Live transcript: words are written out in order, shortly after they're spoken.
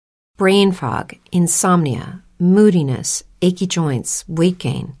brain fog, insomnia, moodiness, achy joints, weight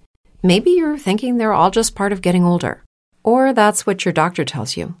gain. Maybe you're thinking they're all just part of getting older, or that's what your doctor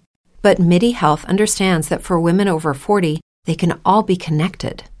tells you. But MIDI Health understands that for women over 40, they can all be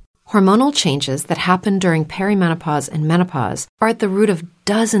connected. Hormonal changes that happen during perimenopause and menopause are at the root of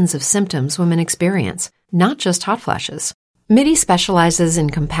dozens of symptoms women experience, not just hot flashes. MIDI specializes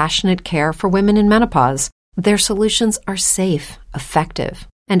in compassionate care for women in menopause. Their solutions are safe, effective,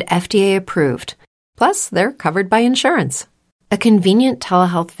 and FDA approved. Plus, they're covered by insurance. A convenient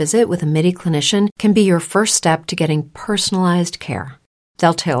telehealth visit with a MIDI clinician can be your first step to getting personalized care.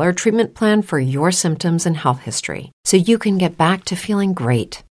 They'll tailor a treatment plan for your symptoms and health history so you can get back to feeling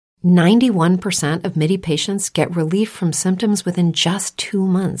great. 91% of MIDI patients get relief from symptoms within just 2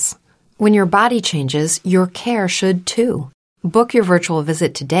 months. When your body changes, your care should too. Book your virtual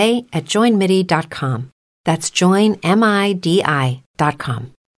visit today at joinmidi.com. That's joinmidi.com.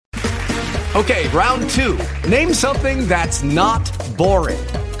 Okay, round 2. Name something that's not boring.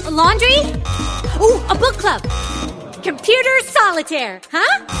 A laundry? Ooh, a book club. Computer solitaire,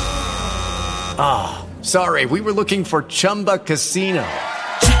 huh? Ah, sorry, we were looking for Chumba Casino.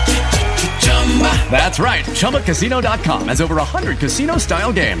 That's right, ChumbaCasino.com has over 100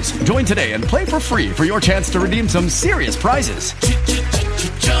 casino-style games. Join today and play for free for your chance to redeem some serious prizes.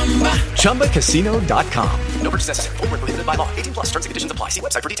 ChumbaCasino.com. No purchase necessary. Void where prohibited by law. 18+ terms and conditions apply. See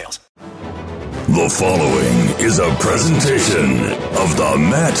website for details. The following is a presentation of the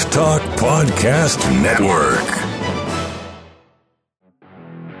Matt Talk Podcast Network.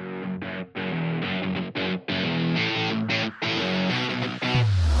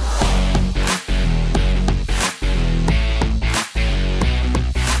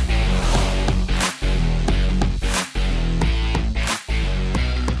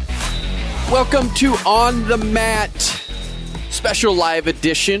 Welcome to On the Mat, special live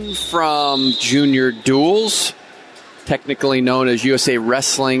edition from Junior Duels, technically known as USA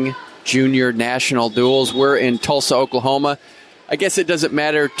Wrestling Junior National Duels. We're in Tulsa, Oklahoma. I guess it doesn't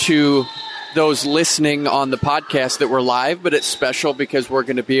matter to those listening on the podcast that we're live, but it's special because we're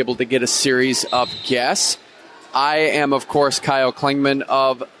going to be able to get a series of guests. I am, of course, Kyle Klingman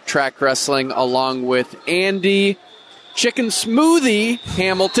of Track Wrestling, along with Andy Chicken Smoothie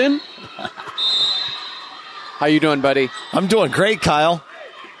Hamilton. How you doing, buddy? I'm doing great, Kyle.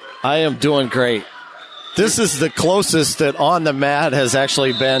 I am doing great. This is the closest that On the Mat has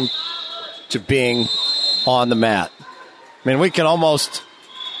actually been to being on the mat. I mean, we can almost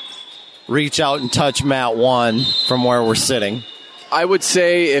reach out and touch mat 1 from where we're sitting. I would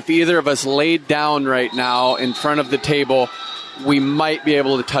say if either of us laid down right now in front of the table, we might be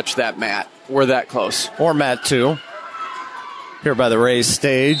able to touch that mat. We're that close. Or mat 2. Here by the raised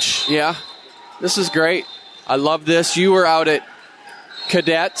stage. Yeah, this is great. I love this. You were out at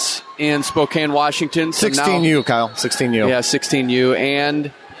Cadets in Spokane, Washington. So 16U, Kyle. 16U. Yeah, 16U.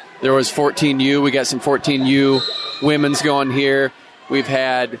 And there was 14U. We got some 14U women's going here. We've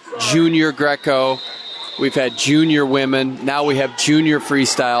had junior Greco. We've had junior women. Now we have junior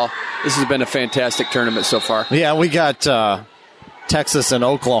freestyle. This has been a fantastic tournament so far. Yeah, we got Texas and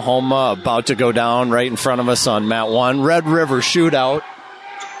Oklahoma about to go down right in front of us on mat 1. Red River Shootout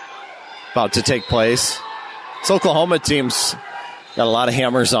about to take place. This Oklahoma team's got a lot of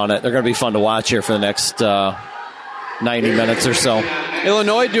hammers on it. They're going to be fun to watch here for the next 90 minutes or so.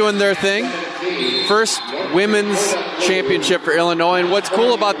 Illinois doing their thing. First women's championship for Illinois. And what's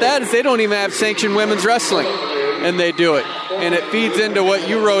cool about that is they don't even have sanctioned women's wrestling. And they do it. And it feeds into what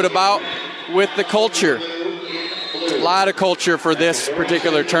you wrote about with the culture. A lot of culture for this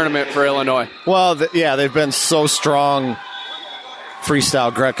particular tournament for Illinois. Well, they've been so strong.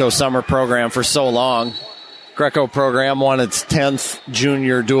 Freestyle Greco summer program for so long. Greco program won its 10th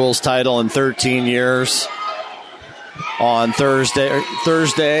junior duels title in 13 years on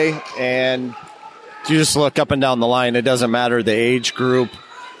Thursday, and you just look up and down the line. It doesn't matter the age group,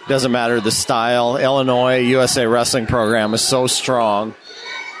 it doesn't matter the style. Illinois USA Wrestling program is so strong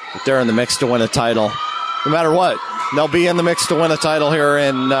that they're in the mix to win a title. No matter what, they'll be in the mix to win a title here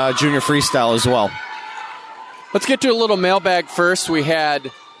in junior freestyle as well. Let's get to a little mailbag first. We had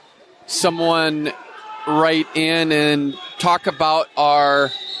someone write in and talk about our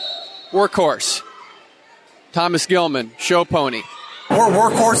workhorse, Thomas Gilman, show pony. We're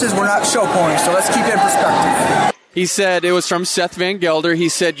workhorses, we're not show ponies, so let's keep it in perspective. He said, it was from Seth Van Gelder, he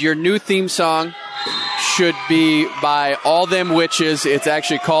said, your new theme song should be by All Them Witches. It's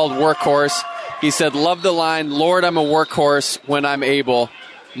actually called Workhorse. He said, love the line, Lord, I'm a workhorse when I'm able,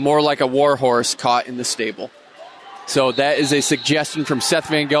 more like a war horse caught in the stable. So that is a suggestion from Seth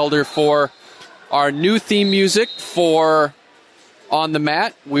Van Gelder for our new theme music for on the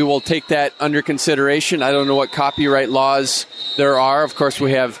mat. We will take that under consideration. I don't know what copyright laws there are. Of course,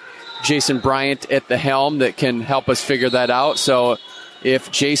 we have Jason Bryant at the helm that can help us figure that out. So if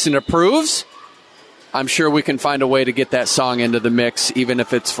Jason approves, I'm sure we can find a way to get that song into the mix, even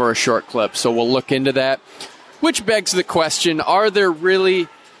if it's for a short clip. So we'll look into that. Which begs the question, are there really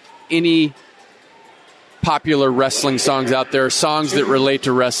any popular wrestling songs out there, songs that relate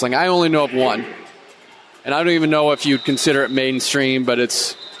to wrestling? I only know of one. And I don't even know if you'd consider it mainstream, but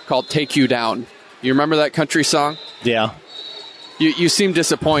it's called Take You Down. You remember that country song? Yeah. You seem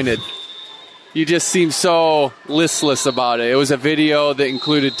disappointed. You just seem so listless about it. It was a video that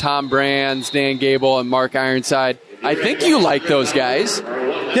included Tom Brands, Dan Gable, and Mark Ironside. I think you like those guys.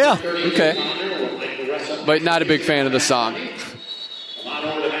 Yeah. Okay. But not a big fan of the song.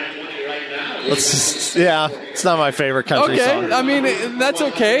 It's not my favorite country song. Okay, I mean, that's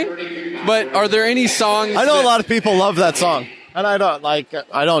okay. But are there any songs... I know a lot of people love that song. And I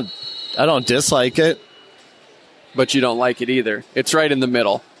don't dislike it. But you don't like it either. It's right in the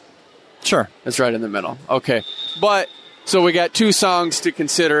middle. Sure. It's right in the middle. Okay. But, so we got two songs to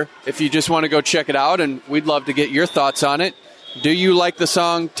consider if you just want to go check it out, and we'd love to get your thoughts on it. Do you like the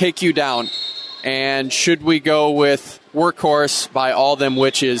song Take You Down? And should we go with Workhorse by All Them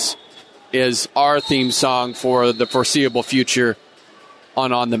Witches is our theme song for the foreseeable future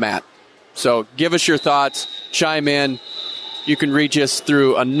on the Mat? So give us your thoughts. Chime in. You can reach us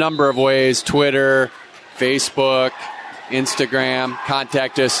through a number of ways, Twitter, Facebook, Instagram.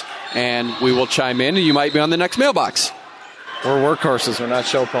 Contact us, and we will chime in, and you might be on the next mailbox. We're workhorses. We're not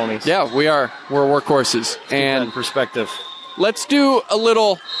show ponies. Yeah, we are. We're workhorses. And in perspective. Let's do a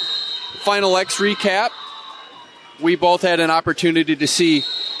little Final X recap. We both had an opportunity to see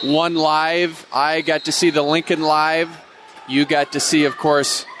one live. I got to see the Lincoln live. You got to see, of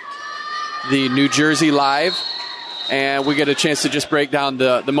course, the New Jersey live. And we get a chance to just break down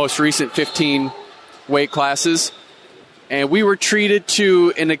the most recent 15 weight classes. And we were treated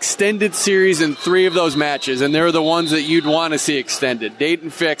to an extended series in 3 of those matches, and they're the ones that you'd want to see extended. Dayton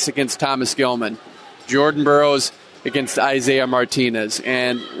Fix against Thomas Gilman. Jordan Burroughs against Isaiah Martinez.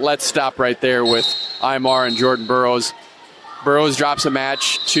 And let's stop right there with Aymar and Jordan Burroughs. Burroughs drops a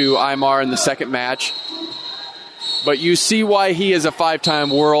match to Aymar in the second match. But you see why he is a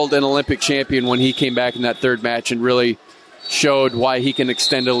 5-time world and Olympic champion when he came back in that third match and really showed why he can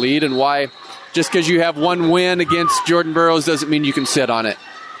extend a lead, and why just because you have one win against Jordan Burroughs doesn't mean you can sit on it.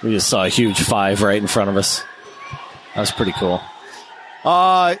 We just saw a huge 5 right in front of us. That was pretty cool.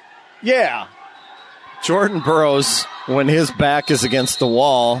 Yeah. Jordan Burroughs, when his back is against the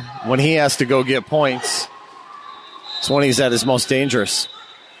wall, when he has to go get points, it's when he's at his most dangerous.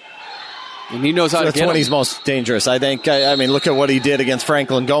 And he knows how to get That's when him. he's most dangerous, I think. I mean, look at what he did against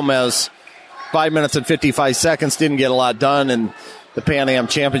Franklin Gomez. 5 minutes and 55 seconds, didn't get a lot done, and the Pan Am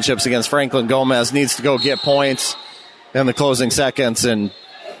Championships against Franklin Gomez, needs to go get points in the closing seconds and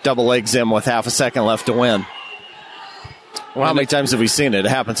double legs him with half a second left to win. Well, how many times have we seen it? It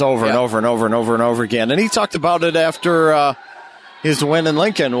happens over and over and over and over and over again. And he talked about it after his win in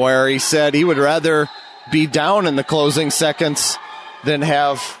Lincoln, where he said he would rather be down in the closing seconds than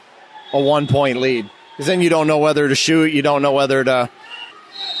have a 1-point lead. Because then you don't know whether to shoot, you don't know whether to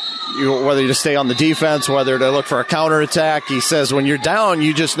stay on the defense, whether to look for a counterattack. He says when you're down,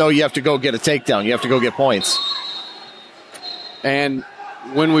 you just know you have to go get a takedown. You have to go get points. And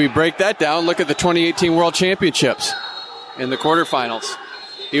when we break that down, look at the 2018 World Championships in the quarterfinals.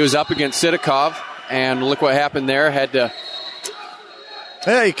 He was up against Sidakov, and look what happened there. Had to...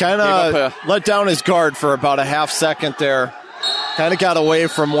 Yeah, he kind of let down his guard for about a half second there. Kind of got away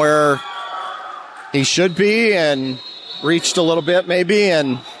from where he should be and reached a little bit maybe,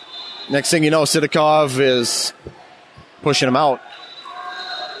 and next thing you know, Sidakov is pushing him out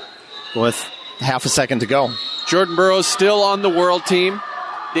with half a second to go. Jordan Burroughs still on the world team.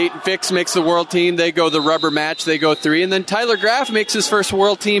 Dayton Fix makes the world team. They go the rubber match. They go 3. And then Tyler Graff makes his first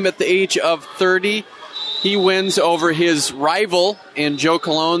world team at the age of 30. He wins over his rival in Joe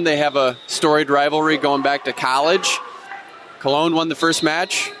Colon. They have a storied rivalry going back to college. Colon won the first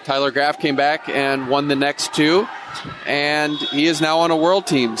match. Tyler Graff came back and won the next 2. And he is now on a world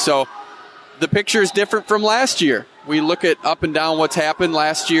team. So the picture is different from last year. We look at up and down what's happened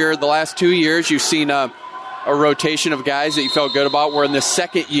last year. The last 2 years, you've seen a rotation of guys that you felt good about. We're in the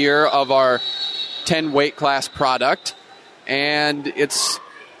second year of our 10 weight class product, and it's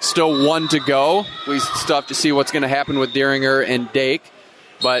still 1 to go. We still have to see what's going to happen with Dieringer and Dake,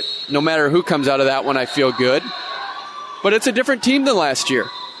 but no matter who comes out of that one, I feel good. But it's a different team than last year,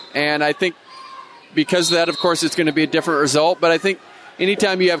 and I think because of that, of course, it's going to be a different result, but I think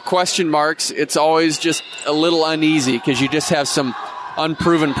anytime you have question marks, it's always just a little uneasy because you just have some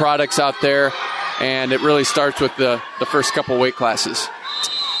unproven products out there, and it really starts with the first couple weight classes.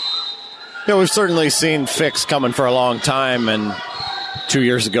 Yeah, we've certainly seen Fix coming for a long time, and 2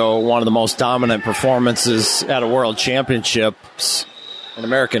 years ago, one of the most dominant performances at a World Championships in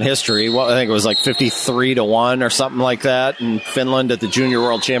American history. Well, I think it was like 53-1 or something like that in Finland at the Junior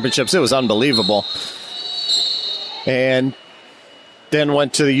World Championships. It was unbelievable. And then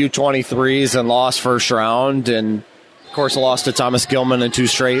went to the U23s and lost first round, and of course lost to Thomas Gilman in 2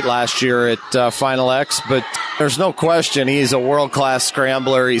 straight last year at Final X. But there's no question he's a world-class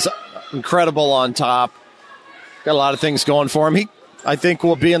scrambler. He's incredible on top. Got a lot of things going for him. He, I think,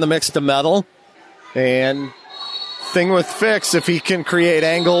 will be in the mix to medal. And thing with Fix, if he can create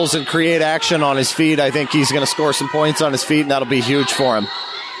angles and create action on his feet, I think he's going to score some points on his feet, and that'll be huge for him.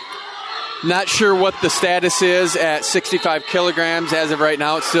 Not sure what the status is at 65 kilograms. As of right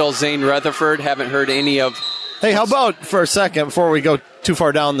now, it's still Zane Rutherford. Haven't heard any of... Hey, how about for a second, before we go too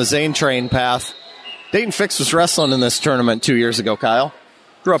far down the Zane train path, Dayton Fix was wrestling in this tournament 2 years ago, Kyle.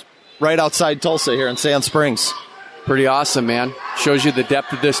 Grew up right outside Tulsa here in Sand Springs. Pretty awesome, man. Shows you the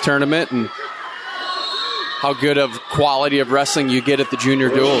depth of this tournament and how good of quality of wrestling you get at the junior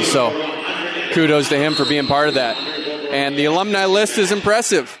duels. So kudos to him for being part of that. And the alumni list is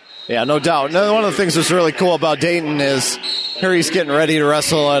impressive. Yeah, no doubt. One of the things that's really cool about Dayton is here he's getting ready to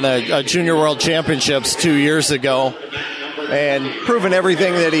wrestle in a Junior World Championships 2 years ago and proven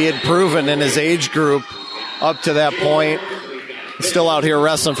everything that he had proven in his age group up to that point. Still out here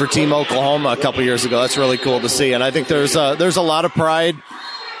wrestling for Team Oklahoma a couple years ago. That's really cool to see. And I think there's a lot of pride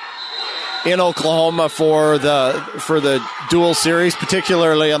in Oklahoma for the dual series,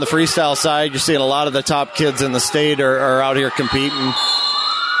 particularly on the freestyle side. You're seeing a lot of the top kids in the state are out here competing.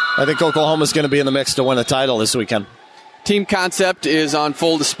 I think Oklahoma's going to be in the mix to win a title this weekend. Team concept is on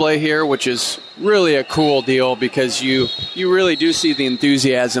full display here, which is really a cool deal because you really do see the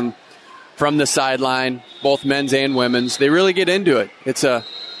enthusiasm from the sideline, both men's and women's. They really get into it. It's a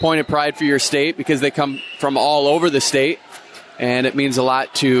point of pride for your state because they come from all over the state, and it means a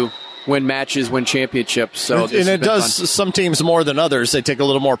lot to win matches, win championships. So and it does fun. Some teams more than others. They take a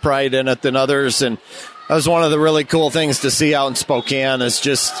little more pride in it than others, and that was one of the really cool things to see out in Spokane is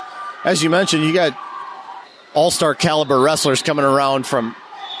just, as you mentioned, you got all-star caliber wrestlers coming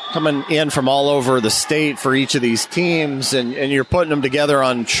in from all over the state for each of these teams, and you're putting them together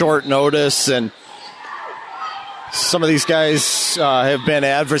on short notice. And some of these guys have been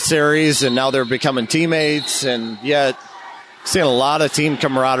adversaries, and now they're becoming teammates, and yet seeing a lot of team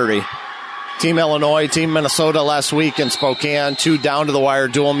camaraderie. Team Illinois, Team Minnesota last week in Spokane, 2 down-to-the-wire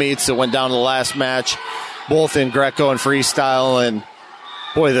dual meets that went down to the last match, both in Greco and freestyle. And,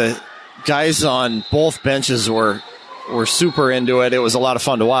 boy, the guys on both benches were super into it. It was a lot of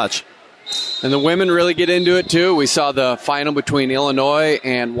fun to watch. And the women really get into it, too. We saw the final between Illinois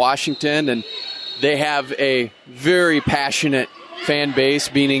and Washington, and they have a very passionate fan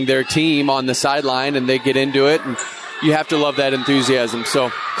base, meaning their team on the sideline, and they get into it. And you have to love that enthusiasm. So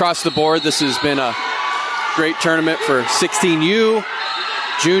across the board, this has been a great tournament for 16U,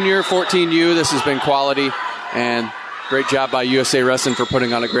 junior, 14U. This has been quality, and great job by USA Wrestling for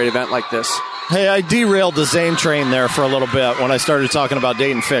putting on a great event like this. Hey, I derailed the Zane train there for a little bit when I started talking about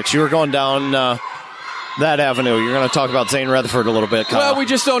Dayton Fix. You were going down that avenue. You're going to talk about Zane Rutherford a little bit, Kyle. Well, we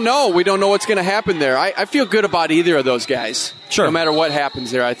just don't know. We don't know what's going to happen there. I feel good about either of those guys. Sure. No matter what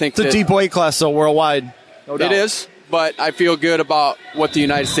happens there. I think it's a deep weight class, though, worldwide. No doubt. It is. But I feel good about what the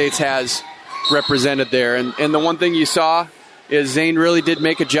United States has represented there. And the one thing you saw is Zane really did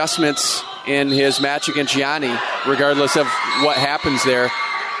make adjustments in his match against Yanni, regardless of what happens there.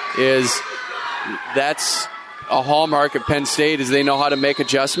 That's a hallmark of Penn State is they know how to make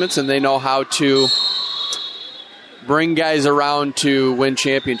adjustments and they know how to bring guys around to win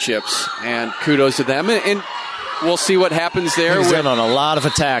championships. And kudos to them. And we'll see what happens there. He's in on a lot of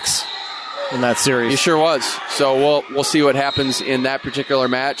attacks in that series. He sure was. So we'll see what happens in that particular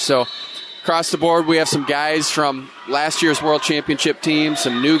match. So across the board, we have some guys from last year's World Championship team,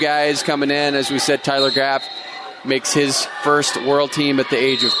 some new guys coming in. As we said, Tyler Graff makes his first World team at the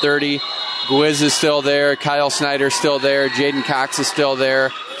age of 30. Gwiz is still there. Kyle Snyder's still there. Jaden Cox is still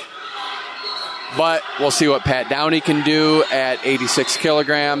there. But we'll see what Pat Downey can do at 86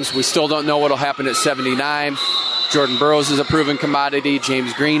 kilograms. We still don't know what will happen at 79. Jordan Burroughs is a proven commodity.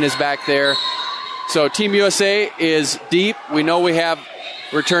 James Green is back there. So Team USA is deep. We know we have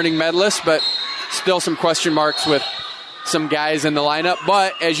returning medalists, but still some question marks with some guys in the lineup.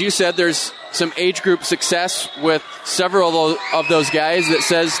 But as you said, there's some age group success with several of those guys that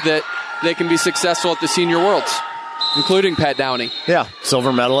says that they can be successful at the Senior Worlds. including Pat Downey. Yeah,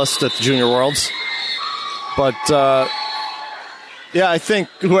 silver medalist at the Junior Worlds. But, I think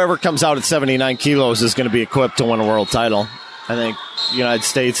whoever comes out at 79 kilos is going to be equipped to win a world title. I think the United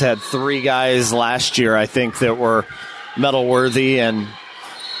States had 3 guys last year, I think, that were medal worthy, and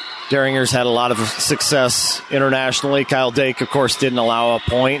Deringer's had a lot of success internationally. Kyle Dake, of course, didn't allow a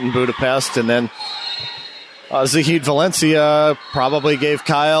point in Budapest, and then Zahid Valencia probably gave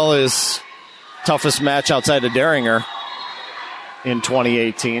Kyle his toughest match outside of Deringer in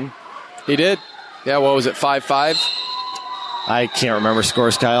 2018. He did. Yeah, what was it, 5-5? I can't remember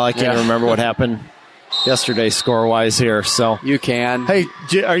scores, Kyle. I can't remember what happened yesterday score-wise here. So you can. Hey,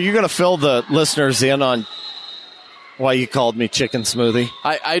 are you going to fill the listeners in on why you called me chicken smoothie?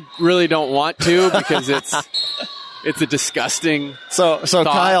 I really don't want to because it's a disgusting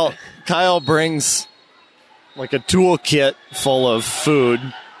thought. Kyle brings like a toolkit full of food,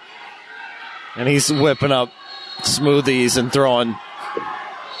 and he's whipping up smoothies and throwing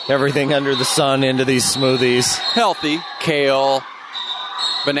everything under the sun into these smoothies. Healthy. Kale,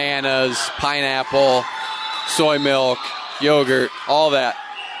 bananas, pineapple, soy milk, yogurt, all that.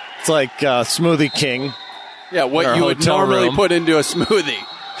 It's like Smoothie King. Yeah, what you would normally put into a smoothie.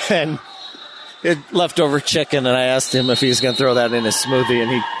 And it leftover chicken, and I asked him if he's going to throw that in his smoothie, and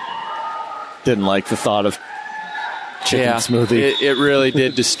he didn't like the thought of chicken smoothie. It really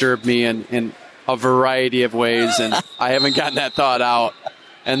did disturb me in a variety of ways, and I haven't gotten that thought out.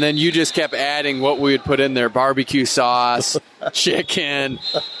 And then you just kept adding what we would put in there, barbecue sauce, chicken.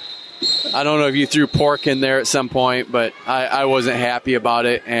 I don't know if you threw pork in there at some point, but I wasn't happy about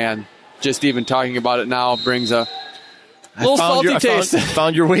it, and just even talking about it now brings a little salty taste.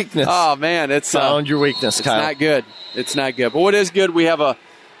 Found your weakness. Oh, man. Found your weakness, Kyle. It's not good. It's not good. But what is good, we have a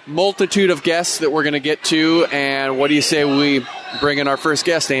multitude of guests that we're going to get to, and what do you say we bring in our first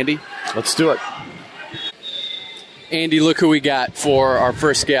guest, Andy? Let's do it. Andy, look who we got for our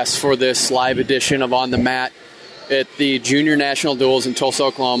first guest for this live edition of On the Mat at the Junior National Duels in Tulsa,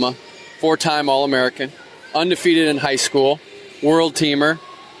 Oklahoma. 4-time All-American, undefeated in high school, world teamer,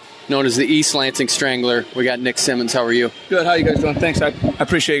 known as the East Lansing Strangler. We got Nick Simmons. How are you? Good. How are you guys doing? Thanks. I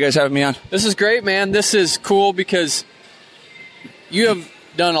appreciate you guys having me on. This is great, man. This is cool because you have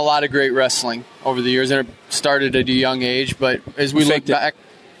done a lot of great wrestling over the years, and it started at a young age, but as we look back...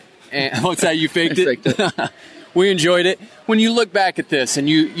 And, what's that? You faked it? We enjoyed it. When you look back at this and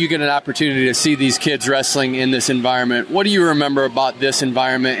you get an opportunity to see these kids wrestling in this environment, what do you remember about this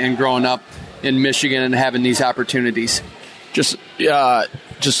environment and growing up in Michigan and having these opportunities? Just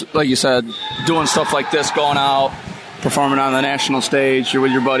like you said, doing stuff like this, going out, performing on the national stage, you're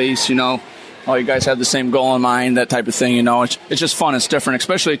with your buddies, all you guys have the same goal in mind, that type of thing, It's just fun. It's different,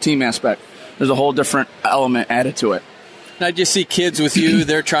 especially a team aspect. There's a whole different element added to it. I just see kids with you.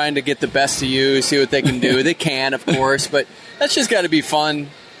 They're trying to get the best of you, see what they can do. They can, of course, but that's just got to be fun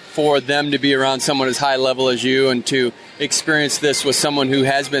for them to be around someone as high level as you and to experience this with someone who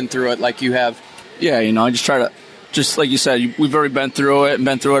has been through it like you have. Yeah, I just try to, just like you said, we've already been through it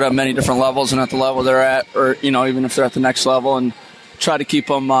at many different levels and at the level they're at, or, even if they're at the next level, and try to keep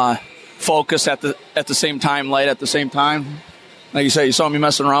them focused at the same time, light at the same time. Like you said, you saw me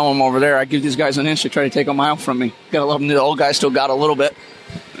messing around with them over there. I give these guys an inch to try to take a mile from me. Gotta love them. The old guys still got a little bit.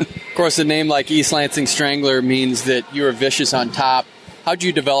 Of course, a name like East Lansing Strangler means that you were vicious on top. How'd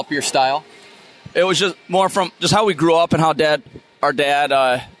you develop your style? It was just more from just how we grew up and how our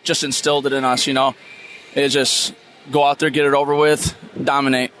dad just instilled it in us, It just go out there, get it over with,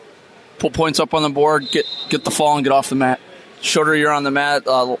 dominate. Put points up on the board, get the fall and get off the mat. Shorter you're on the mat,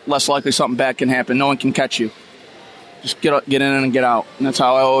 less likely something bad can happen. No one can catch you. Just get in and get out. And that's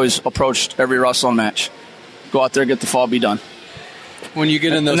how I always approached every wrestling match. Go out there, get the fall, be done. When you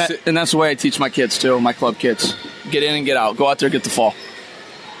get in those... And that's the way I teach my kids, too, my club kids. Get in and get out. Go out there, get the fall.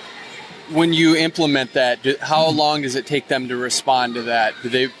 When you implement that, how long does it take them to respond to that? Do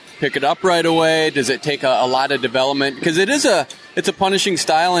they pick it up right away? Does it take a lot of development? Because it's a punishing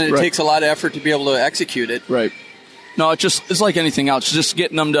style, and it takes a lot of effort to be able to execute it. Right. No, it's like anything else. It's just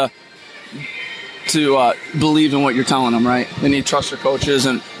getting them to believe in what you're telling them, right? They need to trust their coaches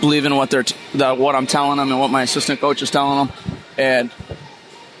and believe in what I'm telling them and what my assistant coach is telling them. And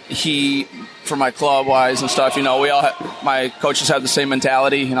for my club-wise and stuff, my coaches have the same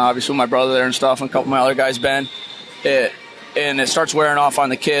mentality. Obviously my brother there and stuff, and a couple of my other guys, Ben. And it starts wearing off on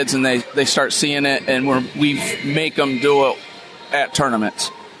the kids, and they start seeing it, and we make them do it at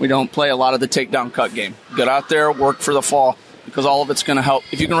tournaments. We don't play a lot of the takedown cut game. Get out there, work for the fall, because all of it's going to help.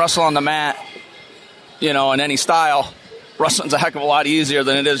 If you can wrestle on the mat, in any style, wrestling's a heck of a lot easier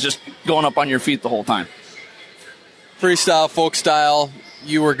than it is just going up on your feet the whole time. Freestyle, folk style,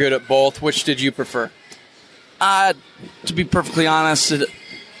 you were good at both. Which did you prefer? To be perfectly honest, it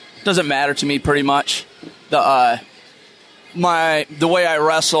doesn't matter to me pretty much. The way I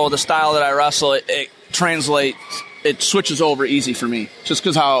wrestle, the style that I wrestle, it translates. It switches over easy for me, just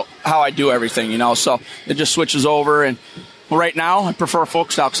because how I do everything, So it just switches over. And right now, I prefer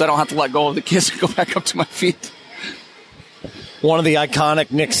folk style because I don't have to let go of the kids and go back up to my feet. One of the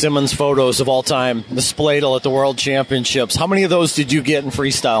iconic Nick Simmons photos of all time, the spladle at the World Championships. How many of those did you get in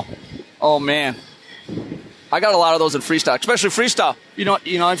freestyle? Oh man, I got a lot of those in freestyle, especially freestyle.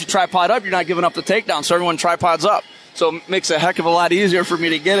 If you tripod up, you're not giving up the takedown, so everyone tripods up. So it makes it a heck of a lot easier for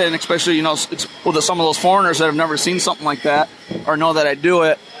me to get it, and especially, it's with some of those foreigners that have never seen something like that or know that I do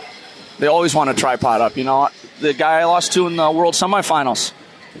it, they always want to tripod up. The guy I lost to in the world semifinals,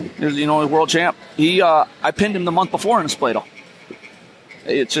 the world champ, I pinned him the month before in a spladle.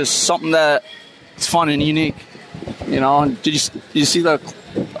 It's just something that it's fun and unique. Did you see the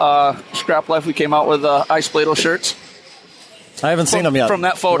Scrap Life we came out with ice spladle shirts? I haven't seen them yet. From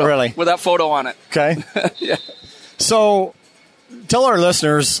that photo. Really? With that photo on it. Okay. Yeah. So tell our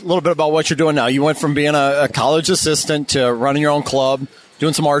listeners a little bit about what you're doing now. You went from being a college assistant to running your own club,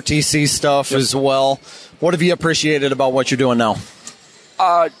 doing some RTC stuff as well. What have you appreciated about what you're doing now?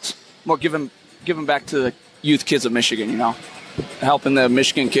 Well, giving back to the youth kids of Michigan, helping the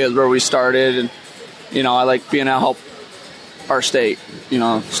Michigan kids where we started. And, I like being able to help our state,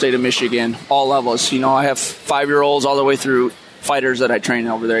 state of Michigan, all levels. I have 5-year-olds all the way through fighters that I train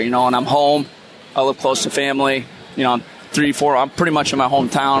over there, and I'm home. I live close to family. 3, 4, I'm pretty much in my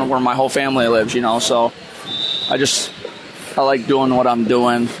hometown where my whole family lives, so I like doing what I'm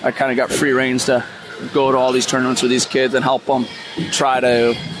doing. I kind of got free reins to go to all these tournaments with these kids and help them try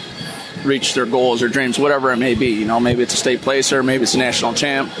to reach their goals or dreams, whatever it may be. Maybe it's a state placer, maybe it's a national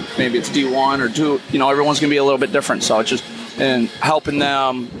champ, maybe it's D1 or 2. Everyone's going to be a little bit different, so it's just and helping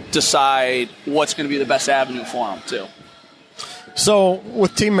them decide what's going to be the best avenue for them, too. So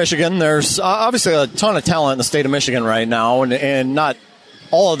with Team Michigan, there's obviously a ton of talent in the state of Michigan right now, and not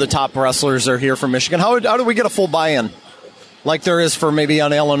all of the top wrestlers are here from Michigan. How do we get a full buy-in like there is for maybe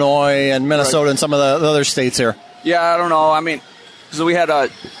on Illinois and Minnesota and some of the other states here? Yeah, I don't know. So we had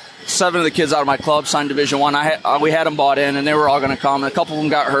 7 of the kids out of my club signed Division I. We had them bought in, and they were all going to come. And a couple of them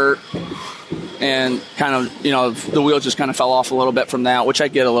got hurt, and kind of, the wheel just kind of fell off a little bit from that, which I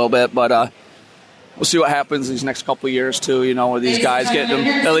get a little bit, but we'll see what happens these next couple of years, too, with these guys getting them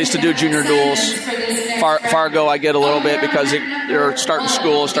at least to do junior duels. Fargo, I get a little bit because they're starting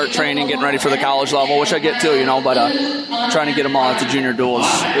school, start training, getting ready for the college level, which I get, too, but trying to get them all at the junior duels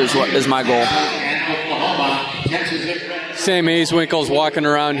is my goal. Sam Azewinkle's walking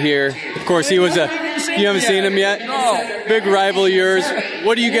around here. Of course, you haven't seen him yet? No. Big rival of yours.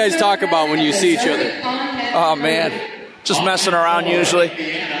 What do you guys talk about when you see each other? Oh, man. Just messing around usually.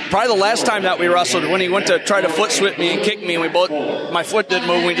 Probably the last time that we wrestled, when he went to try to foot sweep me and kick me, and my foot didn't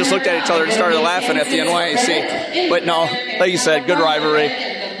move, and we just looked at each other and started laughing at the NYAC. But no, like you said, good rivalry.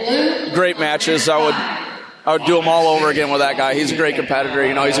 Great matches. I would do them all over again with that guy. He's a great competitor.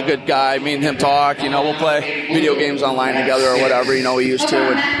 He's a good guy. Me and him talk. We'll play video games online together or whatever, we used to,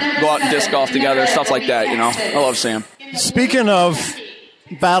 and go out and disc golf together, stuff like that, I love Sam. Speaking of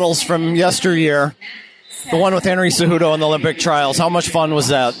battles from yesteryear, the one with Henry Cejudo in the Olympic trials, how much fun was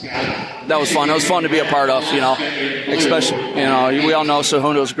that? That was fun. It was fun to be a part of, especially, we all know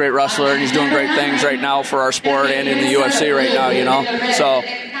Cejudo's a great wrestler, and he's doing great things right now for our sport and in the UFC right now, So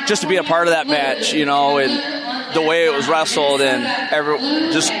just to be a part of that match, and the way it was wrestled, and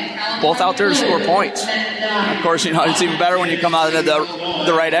just both out there to score points. Of course, it's even better when you come out at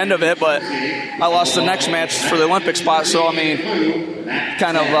the right end of it, but I lost the next match for the Olympic spot, so,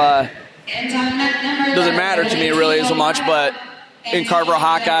 kind of doesn't matter to me really as much, but in Carver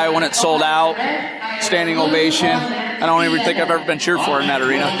Hawkeye, when it sold out, standing ovation, I don't even think I've ever been cheered for in that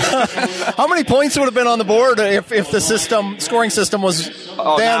arena. How many points would have been on the board if the scoring system was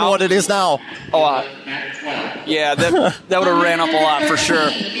what it is now? Yeah, that would have ran up a lot for sure.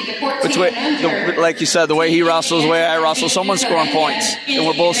 Like you said, the way he wrestles, the way I wrestle, someone's scoring points, and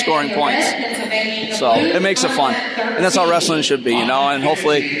we're both scoring points. So it makes it fun, and that's how wrestling should be, and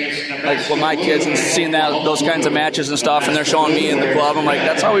hopefully, like with my kids and seeing those kinds of matches and stuff, and they're showing me in the club, I'm like,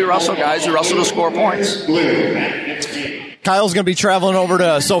 that's how we wrestle, guys. We wrestle to score points. Kyle's going to be traveling over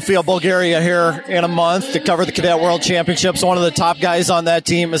to Sofia, Bulgaria here in a month to cover the Cadet World Championships. One of the top guys on that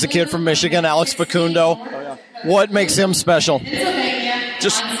team is a kid from Michigan, Alex Facundo. What makes him special?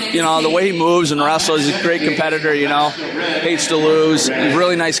 just, the way he moves and wrestles, he's a great competitor, hates to lose. He's a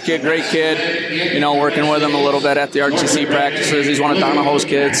really nice kid, great kid, working with him a little bit at the RTC practices. He's one of Donahoe's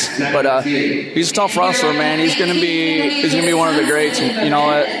kids, but he's a tough wrestler, man. He's going to be one of the greats.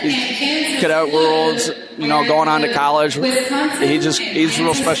 Cadet Worlds, going on to college. He's a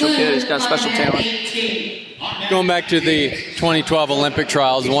real special kid. He's got special talent. Going back to the 2012 Olympic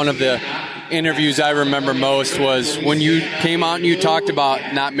trials, one of the interviews I remember most was when you came out and you talked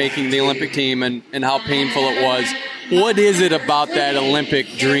about not making the Olympic team and how painful it was. What is it about that Olympic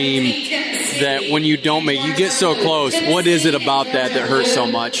dream that when you don't make, you get so close? What is it about that hurts so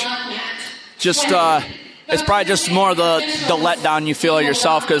much? Just, it's probably just more the letdown you feel of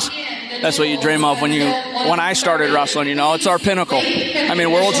yourself, because that's what you dream of when I started wrestling. It's our pinnacle. I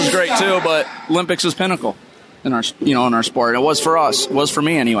mean, Worlds is great too, but Olympics is pinnacle in our sport. It was for us. It was for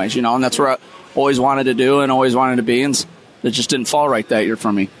me, anyways. And that's what I always wanted to do and always wanted to be. And it just didn't fall right that year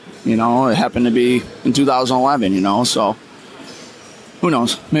for me. It happened to be in 2011. So who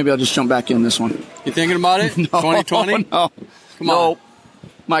knows? Maybe I'll just jump back in this one. You thinking about it? 2020? No. Come on.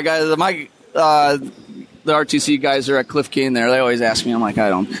 My guys, the RTC guys are at Cliff Kane there. They always ask me. I'm like, I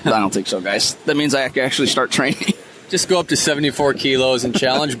don't think so, guys. That means I can actually start training. Just go up to 74 kilos and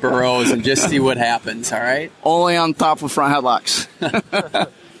challenge Burroughs and just see what happens, all right? Only on top of front headlocks.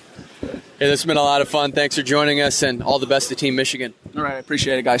 Hey, this has been a lot of fun. Thanks for joining us, and all the best to Team Michigan. All right, I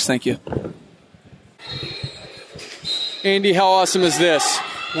appreciate it, guys. Thank you. Andy, how awesome is this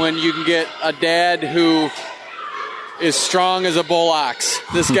when you can get a dad who is strong as a bull ox?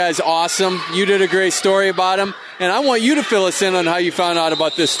 This guy's awesome. You did a great story about him, and I want you to fill us in on how you found out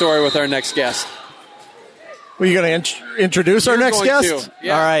about this story with our next guest. Are you going to introduce our next guest?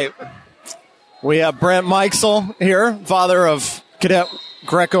 Yeah. All right. We have Brent Mikesell here, father of Cadet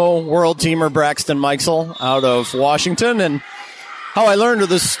Greco world teamer Braxton Mikesell out of Washington. And how I learned of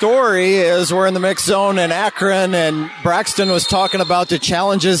the story is we're in the mixed zone in Akron, and Braxton was talking about the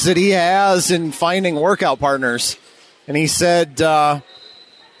challenges that he has in finding workout partners. And he said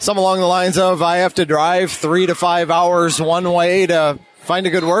something along the lines of, I have to drive 3 to 5 hours one way to find a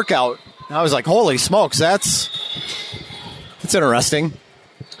good workout. I was like, holy smokes, that's interesting.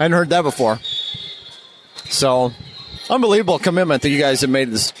 I hadn't heard that before. So, unbelievable commitment that you guys have made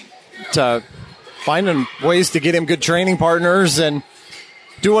this to finding ways to get him good training partners and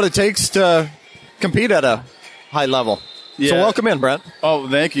do what it takes to compete at a high level. Yeah. So welcome in, Brent. Oh,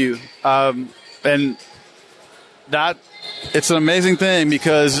 thank you. And that it's an amazing thing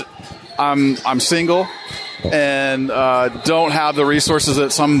because I'm single and don't have the resources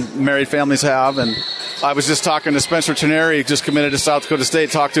that some married families have. And I was just talking to Spencer Terneri, just committed to South Dakota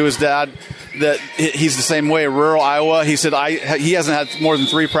State, talked to his dad that he's the same way, rural Iowa. He said he hasn't had more than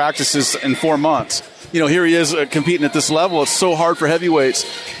 3 practices in 4 months. Here he is competing at this level. It's so hard for heavyweights.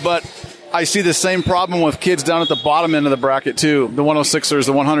 But I see the same problem with kids down at the bottom end of the bracket too, the 106ers,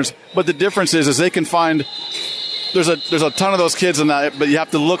 the 100s. But the difference is they can find there's a ton of those kids in that, but you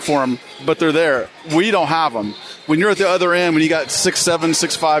have to look for them. But they're there. We don't have them. When you're at the other end, when you got 6'7",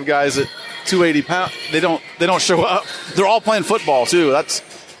 6'5" guys at 280 pounds, they don't show up. They're all playing football too.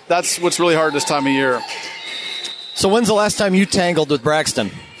 That's what's really hard this time of year. So when's the last time you tangled with Braxton?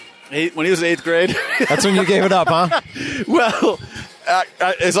 When he was in 8th grade. That's when you gave it up, huh? Well,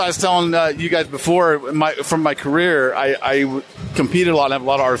 as I was telling you guys before, from my career, I competed a lot and have a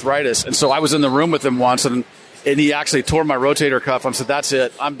lot of arthritis. And so I was in the room with him once, and he actually tore my rotator cuff. I said, that's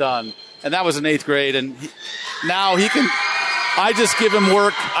it. I'm done. And that was in 8th grade. And now he can – I just give him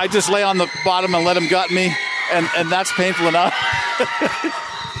work. I just lay on the bottom and let him gut me, and that's painful enough.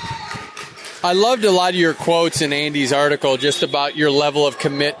 I loved a lot of your quotes in Andy's article just about your level of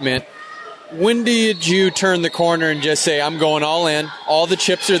commitment. When did you turn the corner and just say, I'm going all in, all the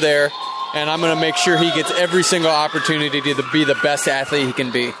chips are there, and I'm going to make sure he gets every single opportunity to be the best athlete he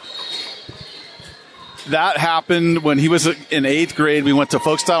can be? That happened when he was in 8th grade. We went to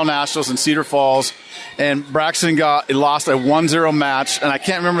Folkstyle Nationals in Cedar Falls, and Braxton lost a 1-0 match, and I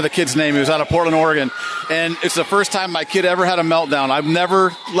can't remember the kid's name. He was out of Portland, Oregon, and it's the first time my kid ever had a meltdown. I've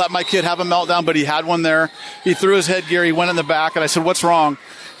never let my kid have a meltdown, but he had one there. He threw his headgear. He went in the back, and I said, what's wrong?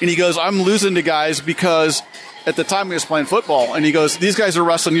 And he goes, I'm losing to guys because at the time he was playing football, and he goes, these guys are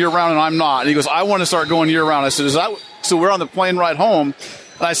wrestling year-round, and I'm not. And he goes, I want to start going year-round. I said, is that so? We're on the plane ride home,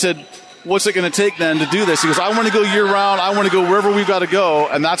 and I said, what's it going to take then to do this? He goes, I want to go year-round. I want to go wherever we've got to go,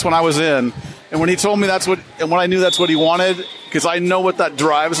 and that's when I was in. And when he told me when I knew that's what he wanted, because I know what that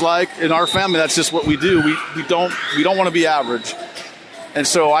drive's like in our family, that's just what we do. We don't want to be average. And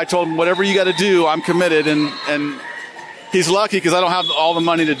so I told him, whatever you got to do, I'm committed. And he's lucky because I don't have all the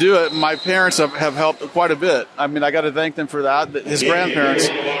money to do it. My parents have helped quite a bit. I mean, I got to thank them for that. His grandparents.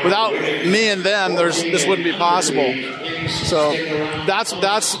 Without me and them, this wouldn't be possible. So that's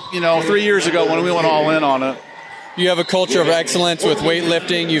 3 years ago when we went all in on it. You have a culture of excellence with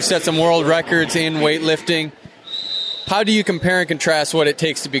weightlifting. You've set some world records in weightlifting. How do you compare and contrast what it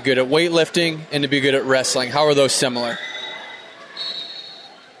takes to be good at weightlifting and to be good at wrestling? How are those similar?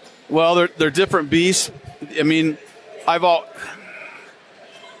 Well, they're different beasts. I mean,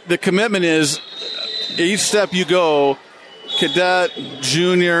 the commitment is each step you go, cadet,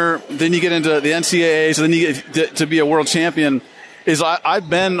 junior, then you get into the NCAAs, and then you get to be a world champion. I've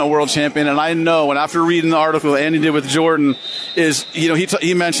been a world champion, and I know, and after reading the article that Andy did with Jordan,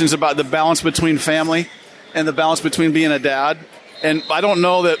 he mentions about the balance between family and the balance between being a dad. And I don't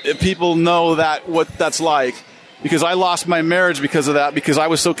know that if people know what that's like, because I lost my marriage because of that, because I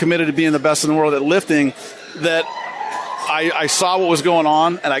was so committed to being the best in the world at lifting that I saw what was going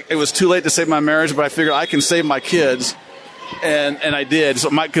on, and it was too late to save my marriage, but I figured I can save my kids. And I did,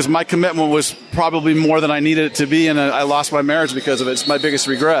 because my commitment was probably more than I needed it to be, and I lost my marriage because of it. It's my biggest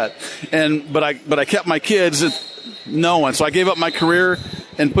regret. But I kept my kids knowing. So I gave up my career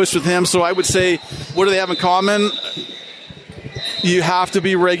and pushed with him. So I would say, what do they have in common? You have to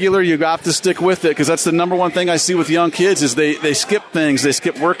be regular. You have to stick with it, because that's the number one thing I see with young kids is they skip things. They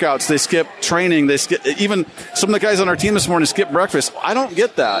skip workouts. They skip training. They skip, even some of the guys on our team this morning skip breakfast. I don't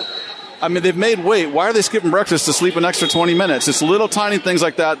get that. I mean, they've made weight. Why are they skipping breakfast to sleep an extra 20 minutes? It's little tiny things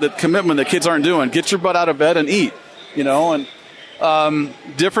like that commitment that kids aren't doing. Get your butt out of bed and eat, and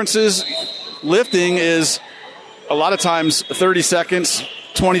differences. Lifting is a lot of times 30 seconds,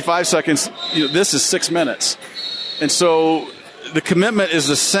 25 seconds. This is 6 minutes. And so the commitment is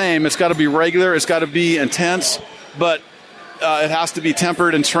the same. It's got to be regular. It's got to be intense, but it has to be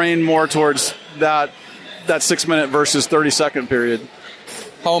tempered and trained more towards that 6 minute versus 30-second period.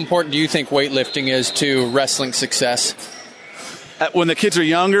 How important do you think weightlifting is to wrestling success? When the kids are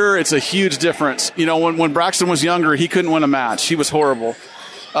younger, it's a huge difference. When Braxton was younger, he couldn't win a match. He was horrible.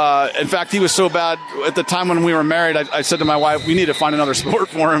 In fact, he was so bad at the time when we were married, I said to my wife, we need to find another sport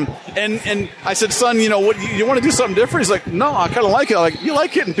for him. And I said, son, what, you want to do something different? He's like, no, I kind of like it. You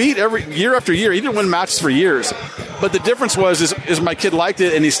like getting beat every year after year. He didn't win matches for years. But the difference is my kid liked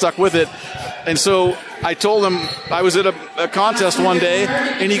it and he stuck with it. And so I told him, I was at a contest one day,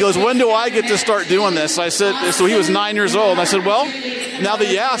 and he goes, when do I get to start doing this? I said, so he was 9 years old. And I said, well, now that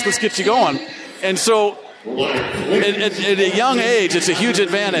you asked, let's get you going. And so at a young age, it's a huge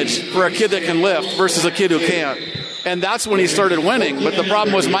advantage for a kid that can lift versus a kid who can't. And that's when he started winning. But the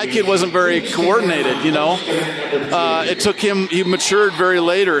problem was my kid wasn't very coordinated, It took him, he matured very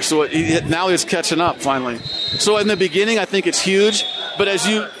later, so now he's catching up finally. So in the beginning, I think it's huge. But as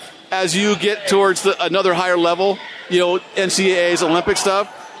you get towards another higher level, NCAAs, Olympic stuff,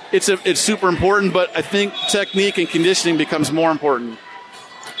 it's super important. But I think technique and conditioning becomes more important.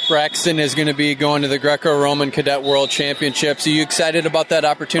 Braxton is going to be going to the Greco-Roman Cadet World Championships. Are you excited about that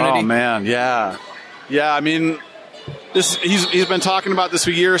opportunity? Oh, man, yeah. Yeah, I mean, he's been talking about this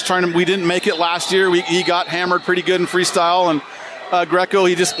for years. We didn't make it last year. He got hammered pretty good in freestyle. And Greco,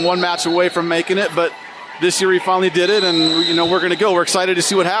 he just one match away from making it. But this year he finally did it, and, we're going to go. We're excited to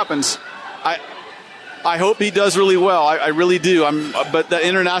see what happens. I hope he does really well. I really do. But the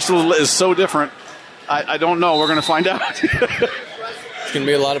international is so different. I don't know. We're going to find out. It's going to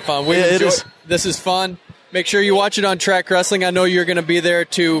be a lot of fun. This is fun. Make sure you watch it on Track Wrestling. I know you're going to be there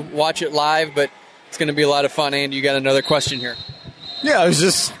to watch it live, but it's going to be a lot of fun. And you got another question here. Yeah, I was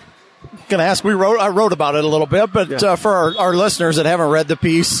just going to ask. I wrote about it a little bit, but for our listeners that haven't read the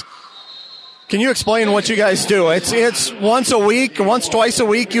piece, can you explain what you guys do? It's once twice a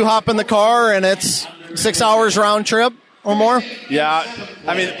week you hop in the car, and it's 6 hours round trip or more? Yeah,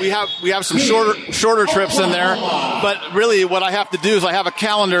 I mean, we have some shorter trips in there, but really what I have to do is I have a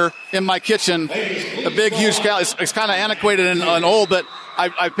calendar in my kitchen, a big, huge calendar. It's kind of antiquated and old, but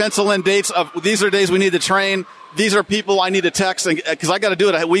I pencil in dates of these are days we need to train. These are people I need to text, because I got to do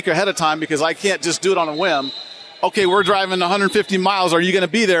it a week ahead of time because I can't just do it on a whim. Okay, we're driving 150 miles. Are you going to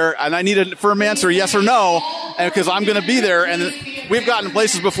be there? And I need a firm answer, yes or no, because I'm going to be there. And we've gotten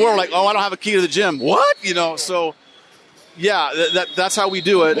places before like, oh, I don't have a key to the gym. What? So... Yeah, that's how we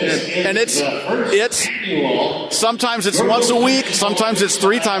do it, and it's sometimes it's once a week, sometimes it's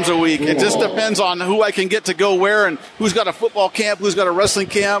 3 times a week. It just depends on who I can get to go where and who's got a football camp, who's got a wrestling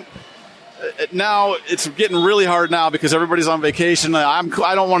camp. Now it's getting really hard now because everybody's on vacation. I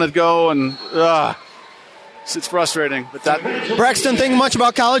don't want to go, and it's frustrating. But Braxton think much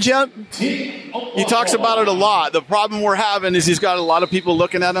about college yet? He talks about it a lot. The problem we're having is he's got a lot of people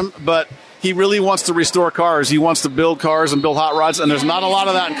looking at him, but he really wants to restore cars. He wants to build cars and build hot rods, and there's not a lot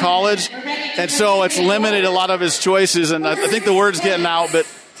of that in college. And so it's limited a lot of his choices, and I think the word's getting out. But,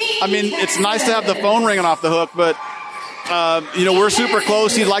 I mean, it's nice to have the phone ringing off the hook, but, we're super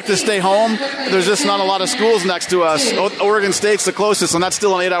close. He'd like to stay home. There's just not a lot of schools next to us. Oregon State's the closest, and that's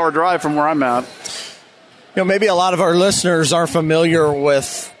still an 8-hour drive from where I'm at. Maybe a lot of our listeners aren't familiar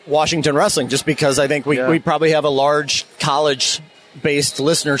with Washington Wrestling, just because I think we probably have a large college-based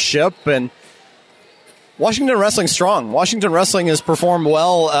listenership, and Washington Wrestling's strong. Washington Wrestling has performed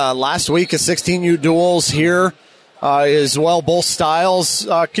well last week at 16U duels here as well, both styles.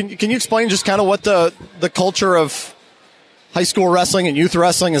 Can you explain just kind of what the culture of high school wrestling and youth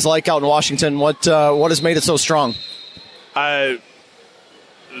wrestling is like out in Washington? What has made it so strong?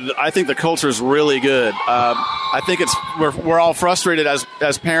 I think the culture is really good. I think we're all frustrated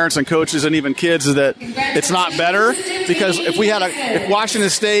as parents and coaches and even kids that it's not better, because if Washington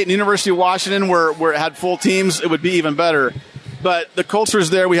State and University of Washington were had full teams, it would be even better. But the culture is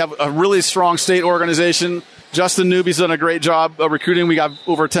there. We have a really strong state organization. Justin Newby's done a great job of recruiting. We got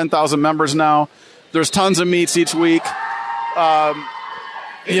over 10,000 members now. There's tons of meets each week. I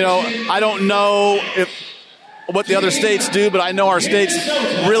don't know what the other states do, but I know our state's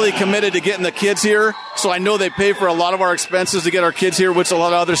really committed to getting the kids here. So I know they pay for a lot of our expenses to get our kids here, which a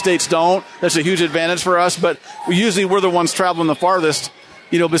lot of other states don't. That's a huge advantage for us. But we're the ones traveling the farthest,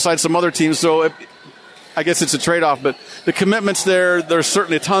 besides some other teams. So I guess it's a trade-off. But the commitment's there. There's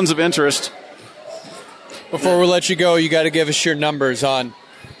certainly tons of interest. Before we let you go, you got to give us your numbers on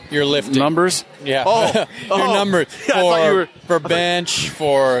your lifting. Numbers? Yeah. Your numbers for bench,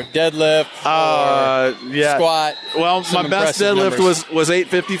 for deadlift, for squat. Well, my best deadlift was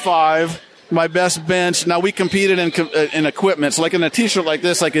 855. My best bench. Now we competed in equipment. So like in a t-shirt like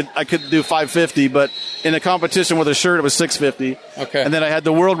this, I could do 550, but in a competition with a shirt, it was 650. Okay. And then I had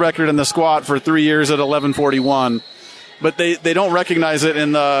the world record in the squat for 3 years at 1141. But they don't recognize it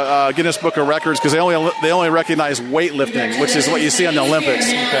in the Guinness Book of Records, because they only recognize weightlifting, which is what you see on the Olympics.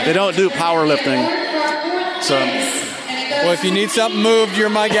 Okay. They don't do powerlifting. So, well, if you need something moved, you're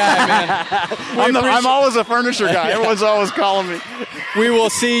my guy, man. I'm always a furniture guy. Everyone's always calling me. We will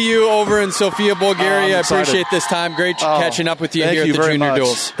see you over in Sofia, Bulgaria. I appreciate this time. Great catching up with you here at the Junior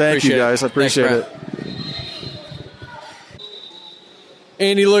Duels. Thank you, guys. I appreciate it.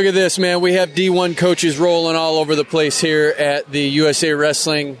 Andy, look at this, man. We have D1 coaches rolling all over the place here at the USA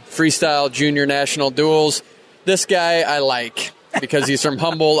Wrestling Freestyle Junior National Duels. This guy I like because he's from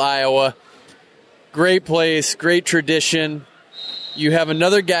Humboldt, Iowa. Great place, great tradition. You have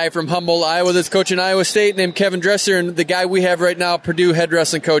another guy from Humboldt, Iowa that's coaching Iowa State named Kevin Dresser, and the guy we have right now, Purdue head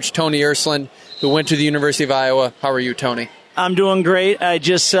wrestling coach Tony Ersland, who went to the University of Iowa. How are you, Tony? I'm doing great. I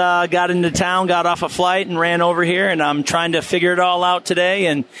just got into town, got off a flight, and ran over here, and I'm trying to figure it all out today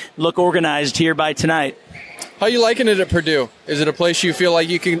and look organized here by tonight. How are you liking it at Purdue? Is it a place you feel like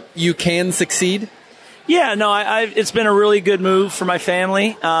you can succeed? Yeah, no, it's been a really good move for my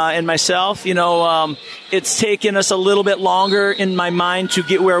family and myself. It's taken us a little bit longer in my mind to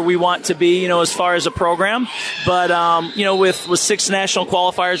get where we want to be, as far as a program. But, with 6 national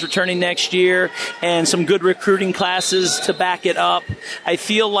qualifiers returning next year and some good recruiting classes to back it up, I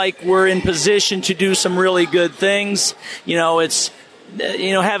feel like we're in position to do some really good things.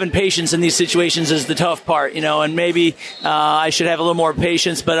 Having patience in these situations is the tough part, and maybe I should have a little more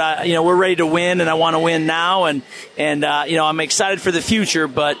patience, but, we're ready to win, and I want to win now, and I'm excited for the future,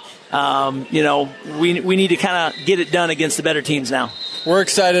 but, we need to kind of get it done against the better teams now. We're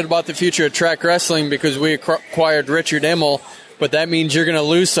excited about the future of track wrestling because we acquired Richard Immel, but that means you're going to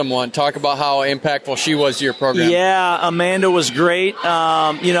lose someone. Talk about how impactful she was to your program. Yeah, Amanda was great.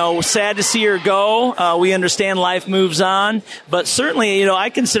 Sad to see her go. We understand life moves on, but certainly, I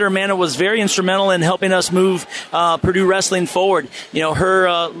consider Amanda was very instrumental in helping us move Purdue wrestling forward.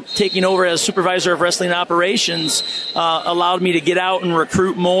 Her taking over as supervisor of wrestling operations allowed me to get out and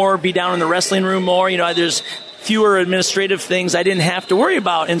recruit more, be down in the wrestling room more. There's fewer administrative things I didn't have to worry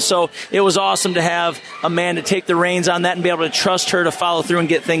about. And so it was awesome to have Amanda take the reins on that and be able to trust her to follow through and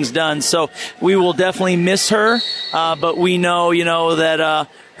get things done. So we will definitely miss her, but we know, that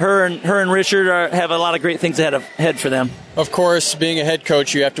her and Richard have a lot of great things ahead for them. Of course, being a head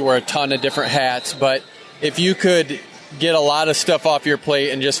coach, you have to wear a ton of different hats, but if you could get a lot of stuff off your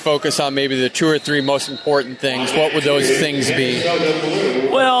plate and just focus on maybe the 2 or 3 most important things, what would those things be?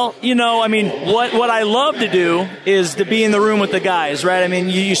 Well, what I love to do is to be in the room with the guys, right? I mean,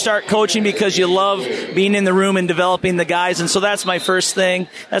 you start coaching because you love being in the room and developing the guys, and so that's my first thing.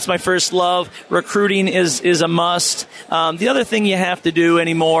 That's my first love. Recruiting is a must. The other thing you have to do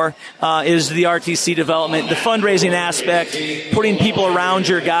anymore is the RTC development, the fundraising aspect, putting people around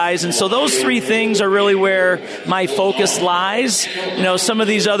your guys, and so those 3 things are really where my focus lies. Some of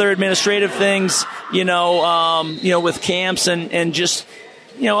these other administrative things, with camps and just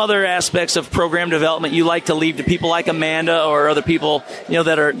other aspects of program development, you like to leave to people like Amanda or other people,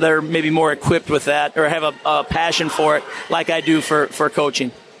 that are maybe more equipped with that or have a passion for it, like I do for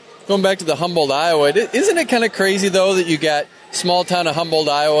coaching. Going back to the Humboldt, Iowa, isn't it kind of crazy though that you got small town of Humboldt,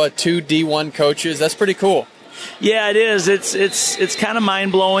 Iowa, 2 D1 coaches? That's pretty cool. Yeah, it is. It's kind of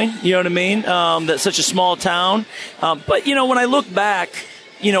mind blowing. You know what I mean? That's such a small town. But when I look back,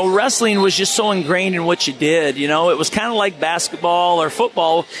 wrestling was just so ingrained in what you did. It was kind of like basketball or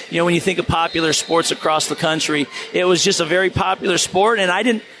football. When you think of popular sports across the country, it was just a very popular sport, and I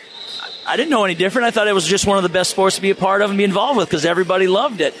didn't know any different. I thought it was just one of the best sports to be a part of and be involved with because everybody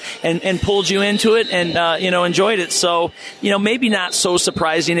loved it and pulled you into it and, enjoyed it. So, maybe not so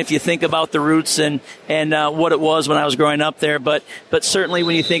surprising if you think about the roots and what it was when I was growing up there. But certainly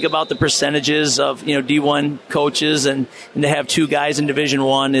when you think about the percentages of, D1 coaches and to have 2 guys in Division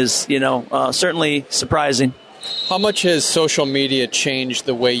I is, certainly surprising. How much has social media changed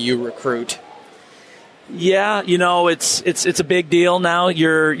the way you recruit? Yeah, it's a big deal now.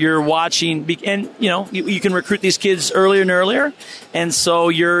 You're watching, and you can recruit these kids earlier and earlier, and so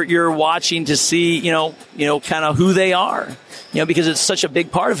you're watching to see kind of who they are, because it's such a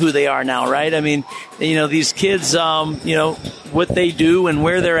big part of who they are now, right? I mean, these kids, what they do and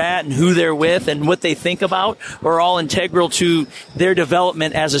where they're at and who they're with and what they think about are all integral to their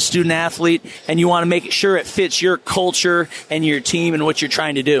development as a student athlete, and you want to make sure it fits your culture and your team and what you're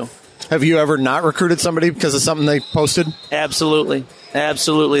trying to do. Have you ever not recruited somebody because of something they posted? Absolutely.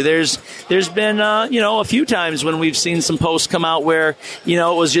 There's been a few times when we've seen some posts come out where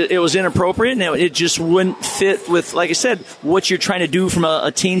it was inappropriate and it just wouldn't fit with, like I said, what you're trying to do from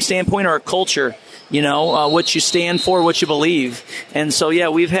a team standpoint or a culture. What you stand for, what you believe, and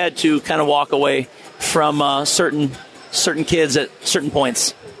so we've had to kind of walk away from certain kids at certain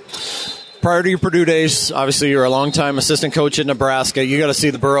points. Prior to your Purdue days, obviously you're a longtime assistant coach in Nebraska. You got to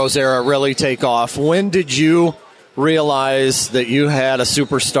see the Burroughs era really take off. When did you realize that you had a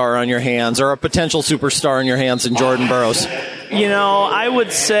superstar on your hands or a potential superstar on your hands in Jordan Burroughs? I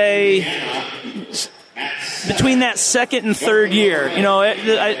would say between that second and third year,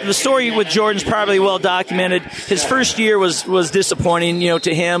 the story with Jordan's probably well documented. His first year was disappointing,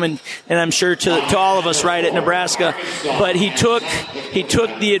 to him and I'm sure to all of us right at Nebraska. But he took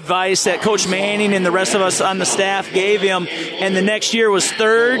the advice that Coach Manning and the rest of us on the staff gave him, and the next year was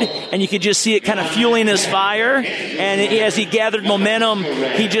third, and you could just see it kind of fueling his fire. And as he gathered momentum,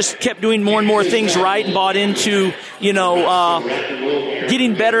 he just kept doing more and more things right and bought into,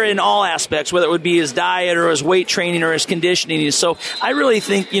 getting better in all aspects, whether it would be his diet or his weight training or his conditioning. So I really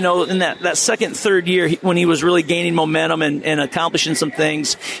think, in that second, third year when he was really gaining momentum and accomplishing some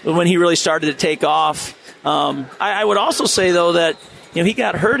things, when he really started to take off. I would also say, though, that he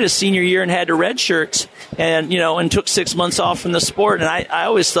got hurt his senior year and had to redshirt and took 6 months off from the sport. And I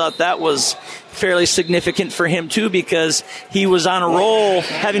always thought that was fairly significant for him, too, because he was on a roll,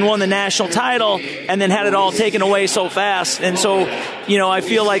 having won the national title, and then had it all taken away so fast. And so, I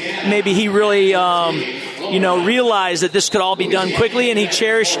feel like maybe he really, realized that this could all be done quickly, and he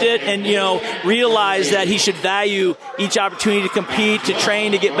cherished it and, realized that he should value each opportunity to compete, to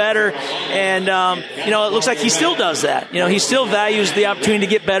train, to get better. And, it looks like he still does that. He still values the opportunity to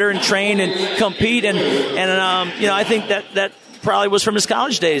get better and train and compete. And I think that probably was from his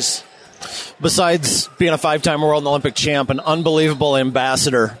college days. Besides being a 5-time world and Olympic champ, an unbelievable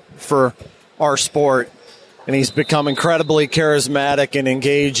ambassador for our sport, and he's become incredibly charismatic and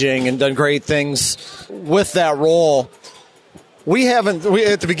engaging and done great things with that role.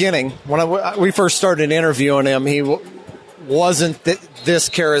 At the beginning, when we first started interviewing him, he wasn't this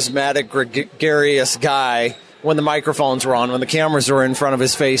charismatic, gregarious guy when the microphones were on, when the cameras were in front of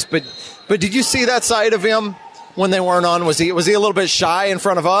his face. But did you see that side of him when they weren't on? Was he a little bit shy in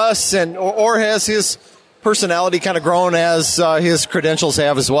front of us, or has his personality kind of grown as his credentials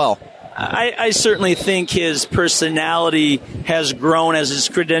have as well? I certainly think his personality has grown as his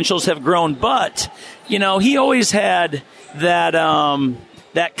credentials have grown, but he always had that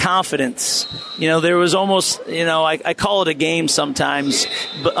confidence. There was almost, I call it a game sometimes,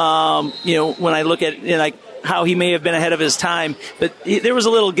 but when I look at it, and how he may have been ahead of his time. But there was a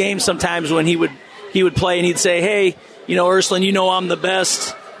little game sometimes when he would play and he'd say, hey, Ursuline, I'm the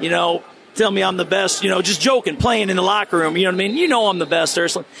best, tell me I'm the best, just joking, playing in the locker room, you know what I mean? I'm the best,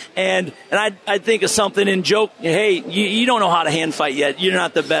 Ursuline. And I'd think of something and joke, hey, you don't know how to hand fight yet. You're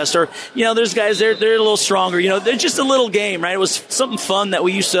not the best. Or, there's guys, they're a little stronger. They're just a little game, right? It was something fun that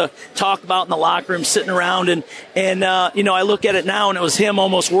we used to talk about in the locker room, sitting around. And I look at it now, and it was him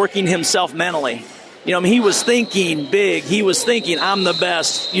almost working himself mentally. He was thinking big. He was thinking, I'm the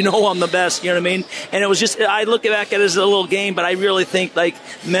best. I'm the best. You know what I mean? And it was just, I look back at it as a little game, but I really think,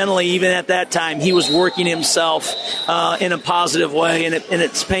 mentally, even at that time, he was working himself in a positive way, and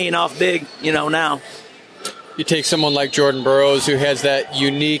it's paying off big, now. You take someone like Jordan Burroughs, who has that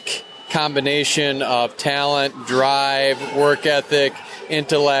unique combination of talent, drive, work ethic,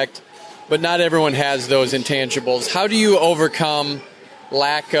 intellect, but not everyone has those intangibles. How do you overcome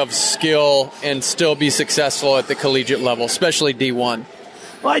lack of skill and still be successful at the collegiate level, especially D1?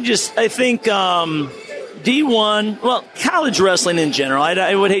 Well, I think D1, well, college wrestling in general,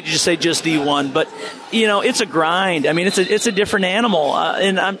 I would hate to just say just D1, but, it's a grind. I mean, it's a different animal.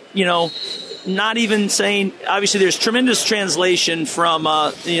 And I'm, not even saying, obviously there's tremendous translation from,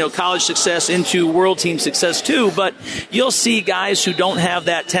 college success into world team success too, but you'll see guys who don't have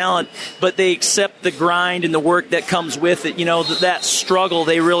that talent, but they accept the grind and the work that comes with it, that struggle,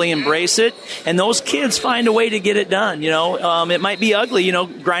 they really embrace it, and those kids find a way to get it done, it might be ugly,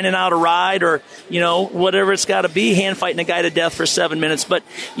 grinding out a ride or, whatever it's got to be, hand fighting a guy to death for 7 minutes, but,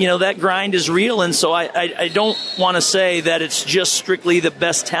 that grind is real, and so I don't want to say that it's just strictly the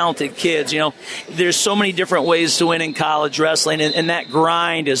best talented kids, There's so many different ways to win in college wrestling, and that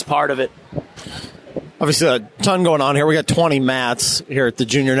grind is part of it. Obviously, a ton going on here. We got 20 mats here at the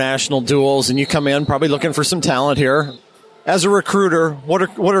Junior National Duels, and you come in probably looking for some talent here. As a recruiter, what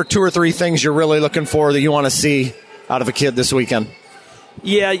are 2 or 3 things you're really looking for that you want to see out of a kid this weekend?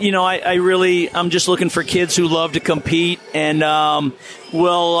 Yeah, I'm just looking for kids who love to compete and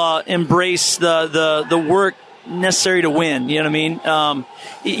will embrace the work necessary to win. You know what I mean?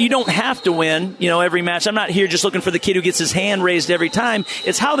 You don't have to win, every match. I'm not here just looking for the kid who gets his hand raised every time.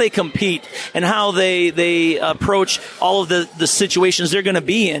 It's how they compete and how they approach all of the situations they're going to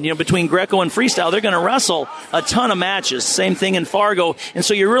be in. Between Greco and freestyle, they're going to wrestle a ton of matches. Same thing in Fargo. And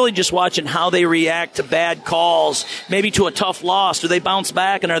so you're really just watching how they react to bad calls, maybe to a tough loss. Do they bounce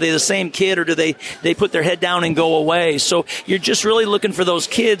back, and are they the same kid, or do they put their head down and go away? So you're just really looking for those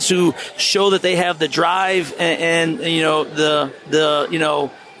kids who show that they have the drive and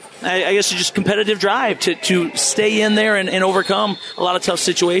I guess just competitive drive to stay in there and overcome a lot of tough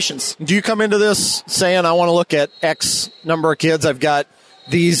situations. Do you come into this saying, I want to look at X number of kids, I've got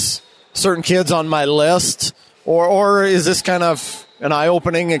these certain kids on my list, or is this kind of an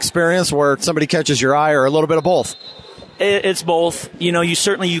eye-opening experience where somebody catches your eye, or a little bit of both? It's both.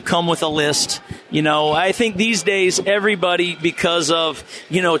 You come with a list. I think these days everybody, because of,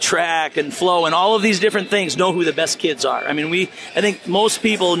 track and flow and all of these different things, know who the best kids are. I mean, I think most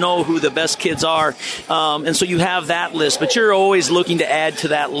people know who the best kids are. And so you have that list, but you're always looking to add to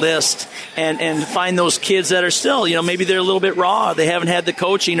that list and find those kids that are still, maybe they're a little bit raw. They haven't had the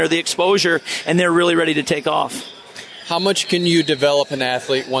coaching or the exposure, and they're really ready to take off. How much can you develop an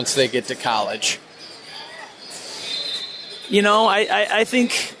athlete once they get to college? I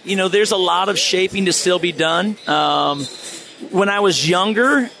think, there's a lot of shaping to still be done. When I was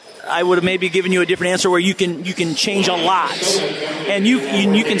younger, I would have maybe given you a different answer where you can change a lot. And you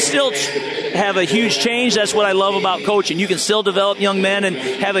can still have a huge change. That's what I love about coaching. You can still develop young men and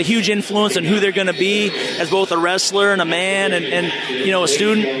have a huge influence on who they're going to be as both a wrestler and a man and a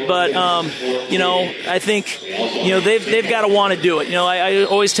student. But, I think, they've got to want to do it. I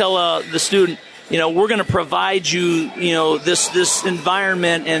always tell the student, we're going to provide you, this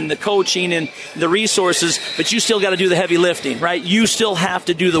environment and the coaching and the resources, but you still got to do the heavy lifting, right? You still have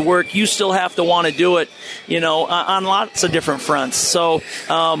to do the work. You still have to want to do it, on lots of different fronts. So,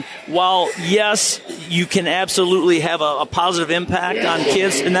 while yes, you can absolutely have a positive impact on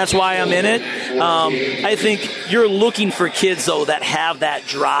kids, and that's why I'm in it. I think you're looking for kids though that have that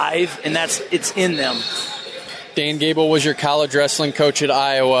drive, and it's in them. Dan Gable was your college wrestling coach at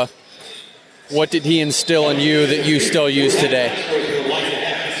Iowa. What did he instill in you that you still use today?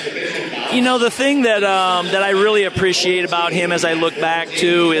 The thing that I really appreciate about him as I look back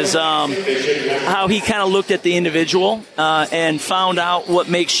to is how he kind of looked at the individual and found out what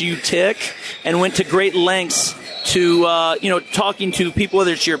makes you tick and went to great lengths talking to people,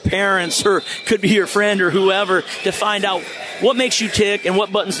 whether it's your parents or could be your friend or whoever, to find out what makes you tick and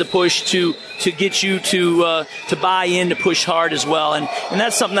what buttons to push to get you to buy in, to push hard as well. And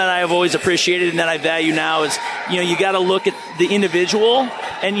that's something that I have always appreciated and that I value now is, you got to look at the individual,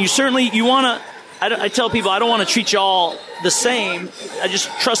 and you want to. I tell people I don't want to treat you all the same. I just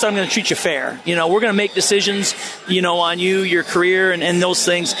trust I'm going to treat you fair. We're going to make decisions, on you, your career, and those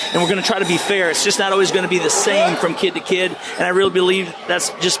things, and we're going to try to be fair. It's just not always going to be the same from kid to kid, and I really believe that's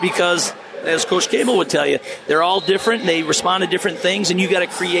just because, as Coach Cable would tell you, they're all different. They respond to different things, and you got to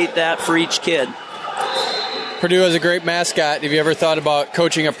create that for each kid. Purdue has a great mascot. Have you ever thought about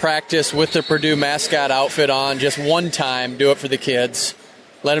coaching a practice with the Purdue mascot outfit on just one time? Do it for the kids.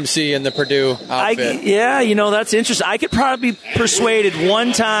 Let them see in the Purdue outfit. That's interesting. I could probably be persuaded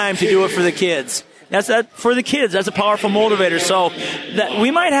one time to do it for the kids. For the kids. That's a powerful motivator. So that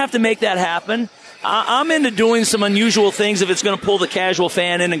we might have to make that happen. I'm into doing some unusual things if it's going to pull the casual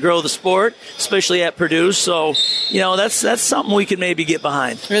fan in and grow the sport, especially at Purdue. So, that's something we could maybe get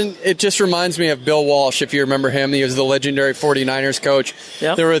behind. And it just reminds me of Bill Walsh, if you remember him. He was the legendary 49ers coach.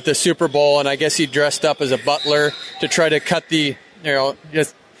 Yep. They were at the Super Bowl, and I guess he dressed up as a butler to try to cut the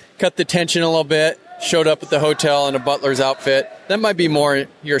tension a little bit. Showed up at the hotel in a butler's outfit. That might be more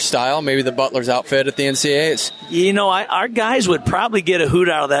your style, maybe the butler's outfit at the NCAAs. Our guys would probably get a hoot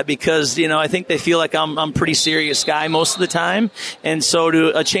out of that because, I think they feel like I'm a pretty serious guy most of the time. And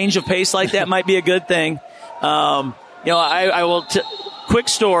so a change of pace like that might be a good thing. Quick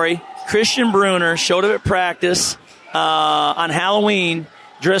story. Christian Bruner showed up at practice on Halloween,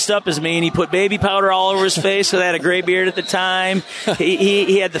 dressed up as me, and he put baby powder all over his face because I had a gray beard at the time.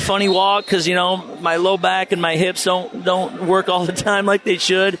 He had the funny walk because, my low back and my hips don't work all the time like they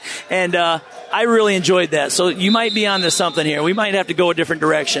should. And I really enjoyed that. So you might be onto something here. We might have to go a different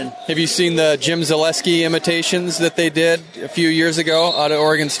direction. Have you seen the Jim Zaleski imitations that they did a few years ago out of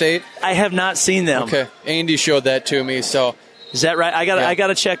Oregon State? I have not seen them. Okay. Andy showed that to me, so... Is that right? I got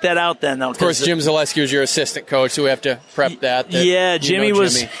to check that out then, though. Of course, Jim Zaleski was your assistant coach, so we have to prep that. Jimmy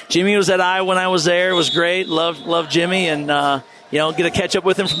was at Iowa when I was there. It was great. Love Jimmy, and get to catch up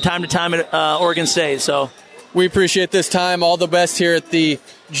with him from time to time at Oregon State. So we appreciate this time. All the best here at the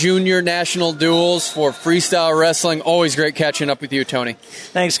Junior National Duels for freestyle wrestling. Always great catching up with you, Tony.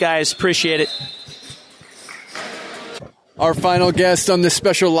 Thanks, guys. Appreciate it. Our final guest on this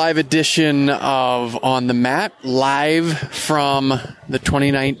special live edition of On the Mat, live from the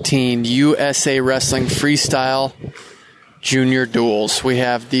 2019 USA Wrestling Freestyle Junior Duels. We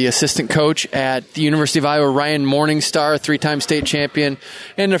have the assistant coach at the University of Iowa, Ryan Morningstar, three-time state champion,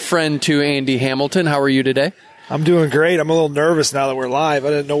 and a friend to Andy Hamilton. How are you today? I'm doing great. I'm a little nervous now that we're live.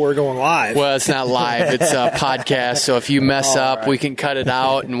 I didn't know we were going live. Well, it's not live. It's a podcast, so if you mess up, right, we can cut it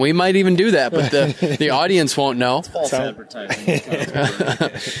out, and we might even do that, but the audience won't know. It's false advertising.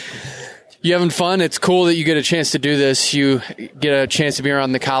 You having fun? It's cool that you get a chance to do this. You get a chance to be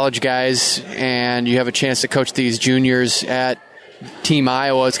around the college guys, and you have a chance to coach these juniors at Team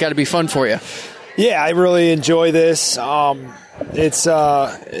Iowa. It's got to be fun for you. Yeah, I really enjoy this. It's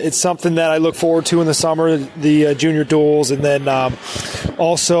something that I look forward to in the summer, the junior duels, and then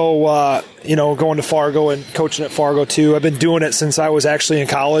also going to Fargo and coaching at Fargo too. I've been doing it since I was actually in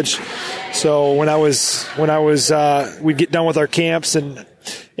college. So when we'd get done with our camps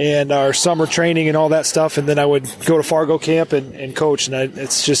and our summer training and all that stuff, and then I would go to Fargo camp and coach. And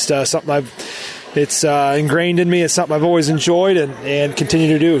it's just something it's ingrained in me. It's something I've always enjoyed and continue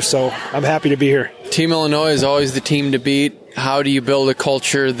to do. So I'm happy to be here. Team Illinois is always the team to beat. How do you build a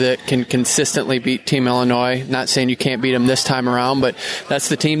culture that can consistently beat Team Illinois? Not saying you can't beat them this time around, but that's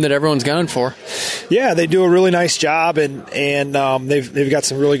the team that everyone's gunning for. Yeah, they do a really nice job, and they've got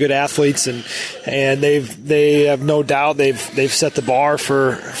some really good athletes, and they have no doubt they've set the bar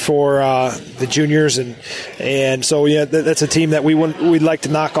for the juniors, and so yeah, that's a team that we'd like to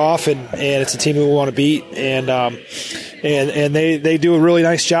knock off, and it's a team that we want to beat, and they do a really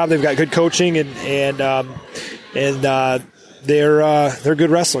nice job. They've got good coaching, and they're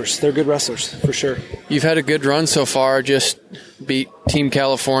good wrestlers. They're good wrestlers, for sure. You've had a good run so far. Just beat Team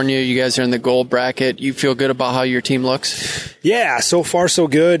California. You guys are in the gold bracket. You feel good about how your team looks? Yeah, so far so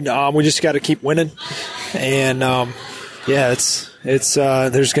good. We just got to keep winning. And, it's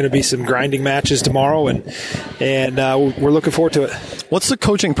there's going to be some grinding matches tomorrow, and we're looking forward to it. What's the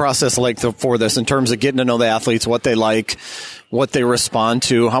coaching process like for this in terms of getting to know the athletes, what they like, what they respond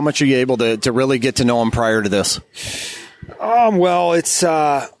to? How much are you able to really get to know them prior to this? Well, it's,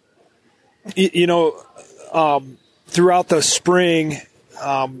 throughout the spring,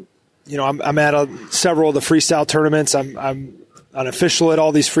 I'm at several of the freestyle tournaments. I'm an official at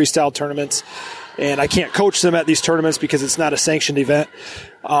all these freestyle tournaments. I can't coach them at these tournaments because it's not a sanctioned event.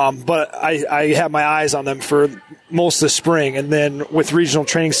 But I have my eyes on them for most of the spring. And then with regional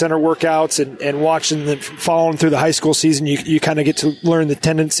training center workouts and watching them, following through the high school season, you kind of get to learn the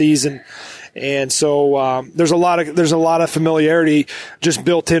tendencies. And so there's a lot of familiarity just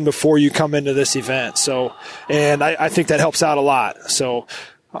built in before you come into this event. So, and I think that helps out a lot. So,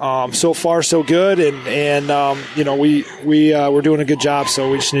 so far so good. And we're doing a good job.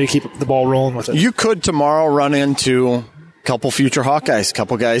 So we just need to keep the ball rolling with it. You could tomorrow run into couple future Hawkeyes,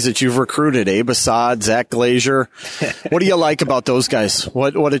 couple guys that you've recruited, Abe Assad, Zach Glazier. What do you like about those guys?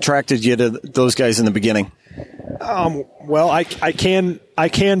 What attracted you to those guys in the beginning? Well, I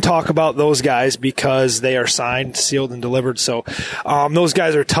can talk about those guys because they are signed, sealed, and delivered. So, those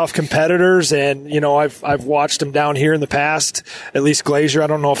guys are tough competitors, and I've watched them down here in the past. At least Glazier. I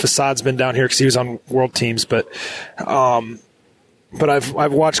don't know if Assad's been down here because he was on world teams, but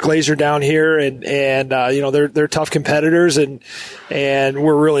I've watched Glazier down here, and they're tough competitors, and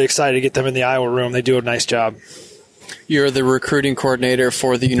we're really excited to get them in the Iowa room. They do a nice job. You're the recruiting coordinator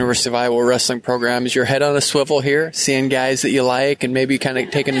for the University of Iowa wrestling program. Is your head on a swivel here, seeing guys that you like and maybe kind of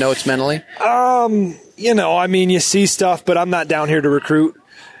taking notes mentally? You see stuff, but I'm not down here to recruit.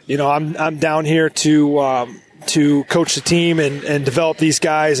 I'm down here to coach the team and develop these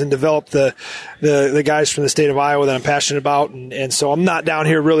guys and develop the guys from the state of Iowa that I'm passionate about. And so I'm not down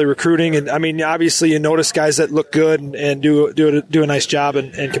here really recruiting. And I mean, obviously you notice guys that look good and do a nice job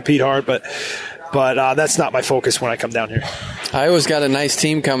and compete hard, but that's not my focus when I come down here. Iowa's got a nice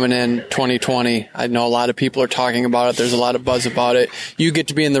team coming in 2020. I know a lot of people are talking about it. There's a lot of buzz about it. You get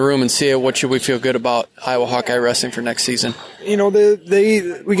to be in the room and see it. What should we feel good about Iowa Hawkeye wrestling for next season? We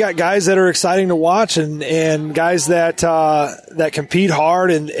got guys that are exciting to watch and guys that compete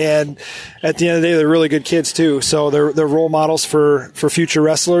hard and at the end of the day they're really good kids too. So they're role models for future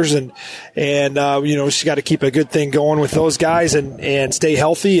wrestlers and just got to keep a good thing going with those guys and stay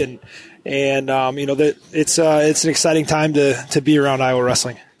healthy and that it's an exciting time to be around Iowa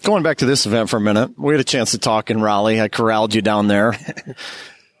wrestling. Going back to this event for a minute, we had a chance to talk in Raleigh. I corralled you down there.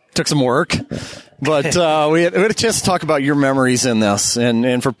 Took some work, but we had a chance to talk about your memories in this.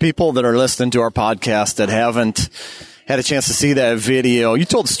 And for people that are listening to our podcast that haven't had a chance to see that video, you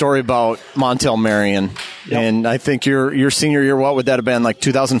told a story about Montel Marion. Yep. And I think your senior year, what would that have been, like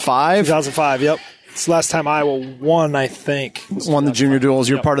 2005? 2005, yep. It's the last time Iowa won, I think. Won the junior duels.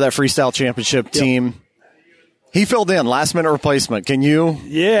 You're part of that freestyle championship team. He filled in, last-minute replacement. Can you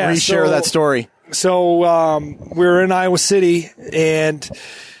reshare that story? So we were in Iowa City, and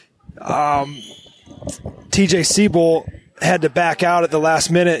TJ Siebel had to back out at the last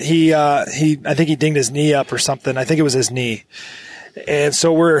minute. I think he dinged his knee up or something. I think it was his knee. And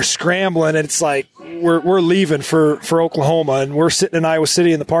so we're scrambling, and it's like we're leaving for Oklahoma, and we're sitting in Iowa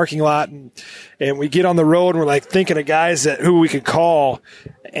City in the parking lot, and we get on the road, and we're like thinking of guys who we could call,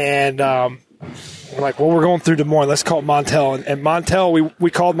 and we're like, well, we're going through Des Moines. Let's call Montel. And Montel,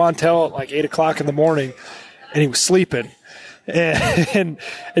 we called Montel at like 8 o'clock in the morning, and he was sleeping. And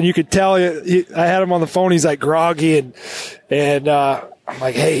you could tell I had him on the phone. He's like groggy, and I'm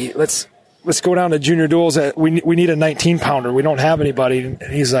like, hey, let's go down to junior duels. We need a 19-pounder. We don't have anybody. And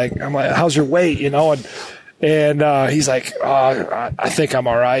he's like, I'm like, how's your weight? And he's like, I think I'm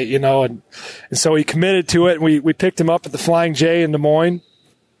all right, and so he committed to it. And we picked him up at the Flying J in Des Moines,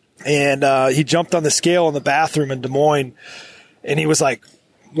 and he jumped on the scale in the bathroom in Des Moines, and he was like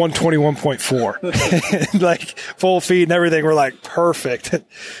 121.4, like full feet and everything. We're like, perfect.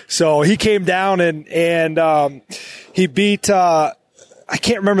 So he came down and he beat, I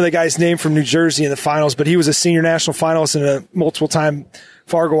can't remember the guy's name from New Jersey in the finals, but he was a senior national finalist and a multiple-time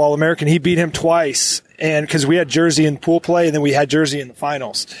Fargo All-American. He beat him twice, and because we had Jersey in pool play, and then we had Jersey in the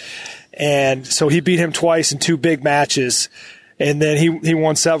finals. And so he beat him twice in 2 big matches, and then he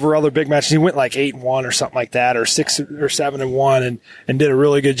won several other big matches. He went like 8-1 or something like that, or 6 or 7-1, and did a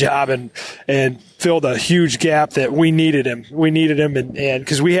really good job and filled a huge gap that we needed him. We needed him, and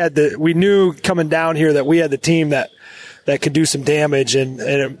because we knew coming down here that we had the team that could do some damage. And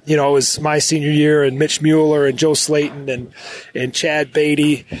it was my senior year, and Mitch Mueller and Joe Slayton and Chad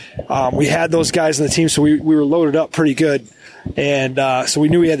Beatty. We had those guys on the team, so we were loaded up pretty good. And so we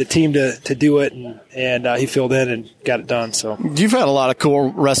knew we had the team to do it, and he filled in and got it done. So you've had a lot of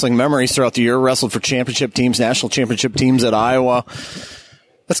cool wrestling memories throughout the year, wrestled for championship teams, national championship teams at Iowa.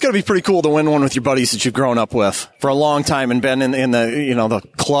 That's got to be pretty cool to win one with your buddies that you've grown up with for a long time and been in the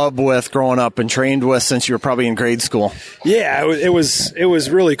club with growing up and trained with since you were probably in grade school. Yeah, it was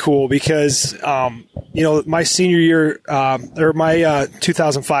really cool because my senior year or my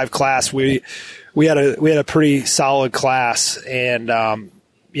 2005 class, we had a pretty solid class, and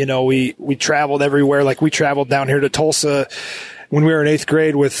we traveled everywhere. Like we traveled down here to Tulsa when we were in 8th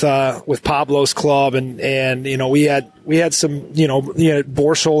grade with Pablo's club, and we had some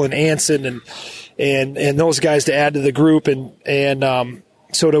Borschel and Anson and those guys to add to the group, and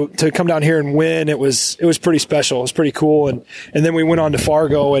so to come down here and win, it was pretty special. It was pretty cool, and then we went on to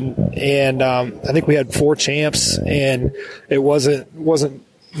Fargo, and I think we had 4 champs, and it wasn't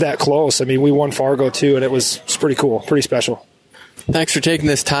that close. I mean, we won Fargo too, and it's pretty cool, pretty special. Thanks for taking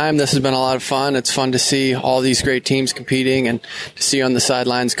this time. This has been a lot of fun. It's fun to see all these great teams competing and to see you on the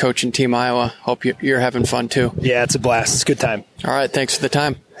sidelines coaching Team Iowa. Hope you're having fun too. Yeah, it's a blast. It's a good time. All right, thanks for the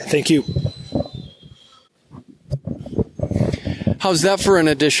time. Thank you. How's that for an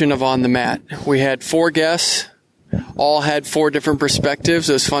edition of On the Mat? We had 4 guests, all had 4 different perspectives.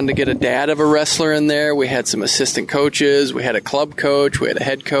 It was fun to get a dad of a wrestler in there. We had some assistant coaches. We had a club coach. We had a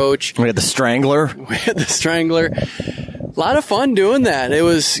head coach. We had the Strangler. A lot of fun doing that. It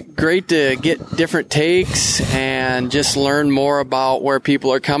was great to get different takes and just learn more about where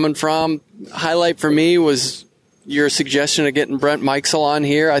people are coming from. Highlight for me was your suggestion of getting Brent Meixel on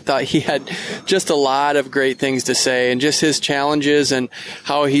here. I thought he had just a lot of great things to say, and just his challenges and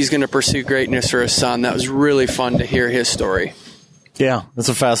how he's going to pursue greatness for his son. That was really fun to hear his story. Yeah, it's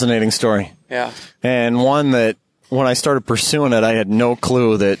a fascinating story. Yeah. And one that when I started pursuing it, I had no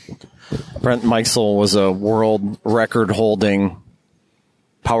clue that Brent Meixel was a world record-holding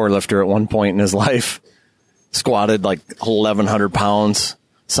powerlifter at one point in his life. Squatted like 1,100 pounds,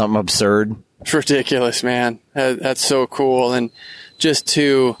 something absurd. It's ridiculous, man. That's so cool. And just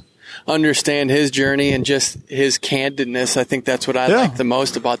to understand his journey and just his candidness, I think that's what I like the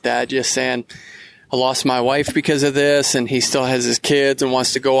most about that. Just saying, I lost my wife because of this, and he still has his kids and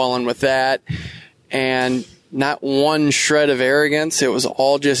wants to go all in with that. And not one shred of arrogance. It was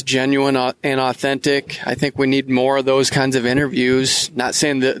all just genuine and authentic. I think we need more of those kinds of interviews. Not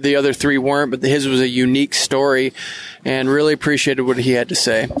saying that the other 3 weren't, but his was a unique story, and really appreciated what he had to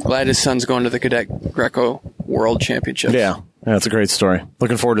say. Glad his son's going to the Cadet Greco World Championships. Yeah, it's a great story.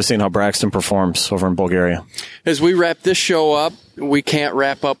 Looking forward to seeing how Braxton performs over in Bulgaria. As we wrap this show up, we can't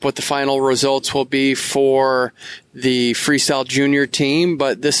wrap up what the final results will be for the freestyle junior team,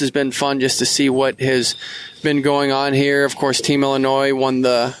 but this has been fun just to see what has been going on here. Of course, Team Illinois won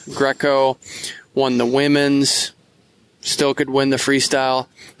the Greco, won the women's, still could win the freestyle.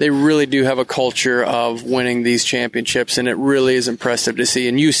 They really do have a culture of winning these championships, and it really is impressive to see.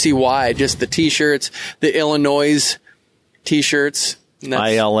 And you see why. Just the T-shirts, the Illinois T-shirts.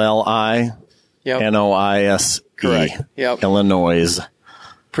 ILLI NOISE. Correct. Yep. Illinois.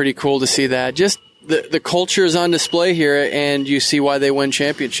 Pretty cool to see that. Just the culture is on display here, and you see why they win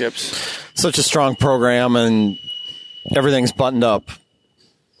championships. Such a strong program, and everything's buttoned up.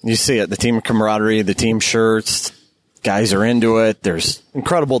 You see it, the team camaraderie, the team shirts, guys are into it. There's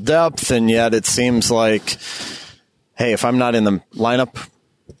incredible depth, and yet it seems like, hey, if I'm not in the lineup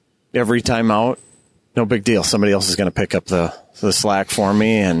every time out, no big deal. Somebody else is going to pick up the slack for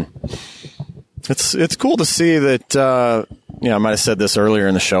me, and it's cool to see that. I might have said this earlier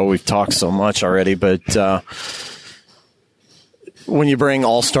in the show. We've talked so much already, but when you bring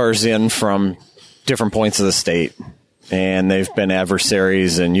all-stars in from different points of the state, and they've been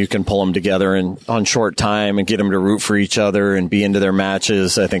adversaries, and you can pull them together on short time and get them to root for each other and be into their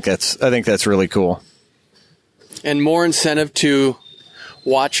matches, I think that's really cool. And more incentive to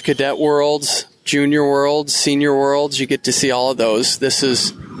watch Cadet Worlds, Junior Worlds, Senior Worlds. You get to see all of those. This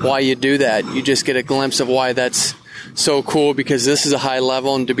is why you do that. You just get a glimpse of why that's so cool, because this is a high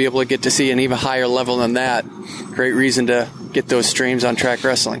level, and to be able to get to see an even higher level than that, great reason to get those streams on Track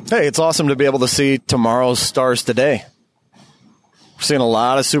Wrestling. Hey, it's awesome to be able to see tomorrow's stars today. We're seeing a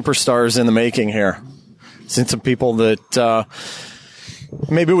lot of superstars in the making here. Seen some people that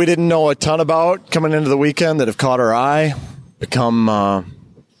maybe we didn't know a ton about coming into the weekend that have caught our eye, become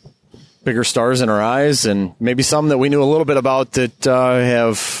bigger stars in our eyes, and maybe some that we knew a little bit about that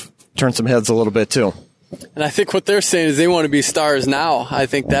have turned some heads a little bit too. And I think what they're saying is they want to be stars now. I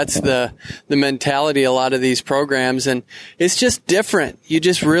think that's the mentality of a lot of these programs, and it's just different. You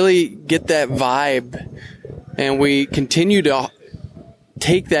just really get that vibe, and we continue to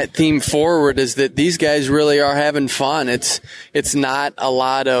take that theme forward, is that these guys really are having fun. It's not a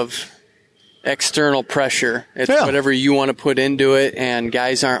lot of external pressure. It's whatever you want to put into it, and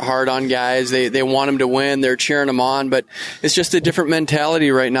guys aren't hard on guys. They want them to win. They're cheering them on, but it's just a different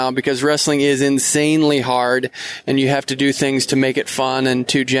mentality right now, because wrestling is insanely hard, and you have to do things to make it fun and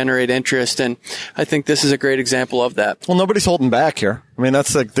to generate interest, and I think this is a great example of that. Well, nobody's holding back here. I mean,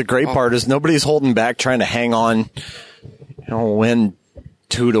 that's the great part, is nobody's holding back trying to hang on, win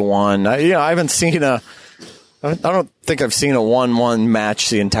 2-1. I haven't seen I don't think I've seen a 1-1 match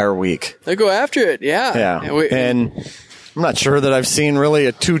the entire week. They go after it, yeah. Yeah, and I'm not sure that I've seen really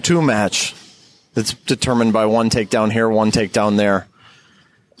a 2-2 match that's determined by one takedown here, one takedown there.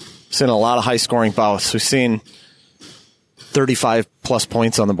 We've seen a lot of high-scoring bouts. We've seen 35-plus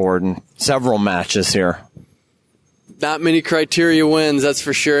points on the board in several matches here. Not many criteria wins, that's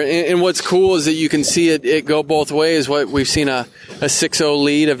for sure. And what's cool is that you can see it go both ways. We've seen a 6-0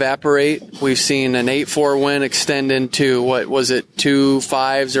 lead evaporate. We've seen an 8-4 win extend into, 2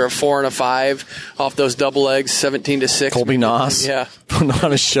 5s or a 4 and a 5 off those double legs, 17-6. Colby Noss putting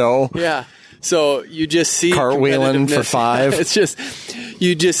on a show. Yeah. So you just see cartwheeling for 5. It's just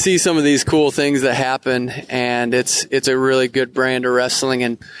you just see some of these cool things that happen, and it's a really good brand of wrestling,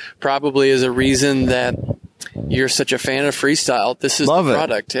 and probably is a reason that you're such a fan of freestyle. This is the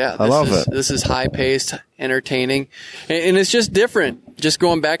product. Yeah, I love it. This is high paced, entertaining, and it's just different. Just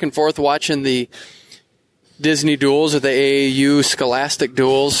going back and forth watching the Disney duels or the AAU Scholastic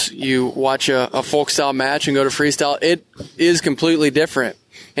duels. You watch a folk style match and go to freestyle. It is completely different.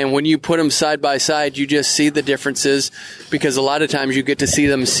 And when you put them side by side, you just see the differences, because a lot of times you get to see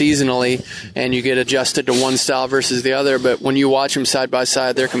them seasonally and you get adjusted to one style versus the other. But when you watch them side by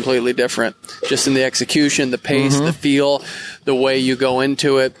side, they're completely different, just in the execution, the pace, the feel, the way you go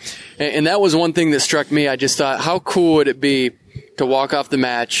into it. And that was one thing that struck me. I just thought, how cool would it be to walk off the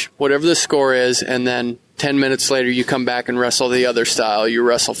match, whatever the score is, and then 10 minutes later, you come back and wrestle the other style. You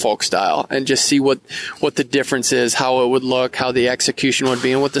wrestle folk style, and just see what the difference is, how it would look, how the execution would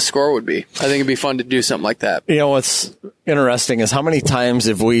be, and what the score would be. I think it'd be fun to do something like that. You know, what's interesting is how many times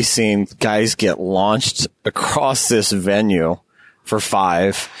have we seen guys get launched across this venue for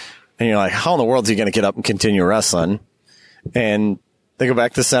 5, and you're like, how in the world is he going to get up and continue wrestling? And they go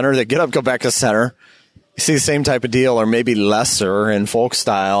back to center. They get up, go back to center. You see the same type of deal, or maybe lesser in folk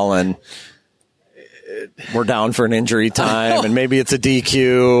style, and we're down for an injury time, and maybe it's a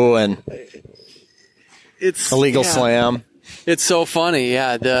DQ and it's a legal slam. It's so funny,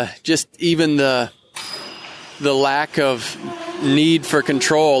 just even the lack of need for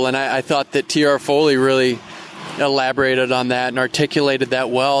control. And I thought that T.R. Foley really elaborated on that and articulated that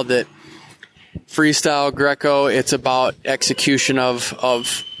well, that freestyle Greco, it's about execution of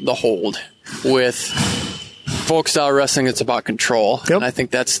the hold. With folk style wrestling, it's about control. Yep. And I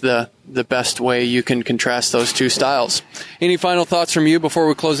think that's the best way you can contrast those two styles. Any final thoughts from you before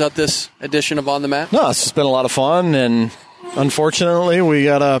we close out this edition of On the Mat? No, it's just been a lot of fun, and unfortunately, we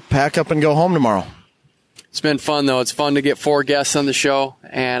got to pack up and go home tomorrow. It's been fun, though. It's fun to get 4 guests on the show,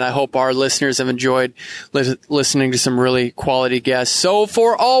 and I hope our listeners have enjoyed listening to some really quality guests. So,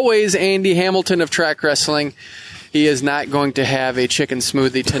 for always, Andy Hamilton of Track Wrestling. He is not going to have a chicken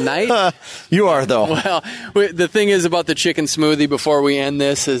smoothie tonight. You are, though. Well, the thing is about the chicken smoothie before we end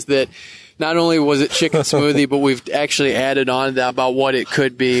this is that not only was it chicken smoothie, but we've actually added on about what it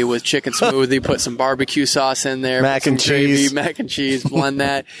could be with chicken smoothie. Put some barbecue sauce in there. Mac and cheese. Mac and cheese. Blend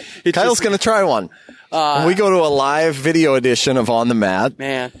that. Kyle's going to try one. When we go to a live video edition of On the Mat,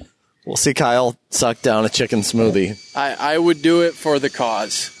 man, we'll see Kyle suck down a chicken smoothie. I would do it for the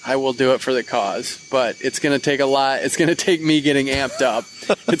cause. I will do it for the cause. But it's going to take a lot. It's going to take me getting amped up.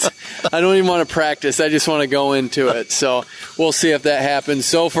 I don't even want to practice. I just want to go into it. So we'll see if that happens.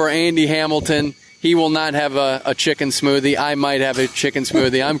 So for Andy Hamilton, he will not have a chicken smoothie. I might have a chicken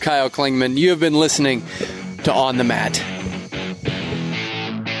smoothie. I'm Kyle Klingman. You have been listening to On the Mat.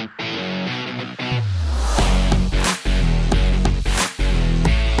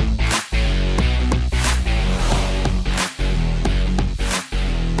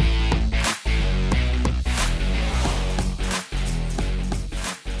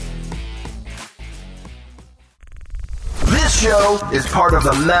 Show is part of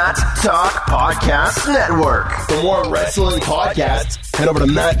the Mat Talk Podcast Network. For more wrestling podcasts, head over to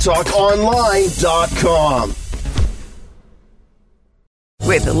MatTalkOnline.com.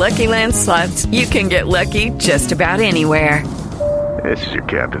 With the Lucky Land Slots, you can get lucky just about anywhere. This is your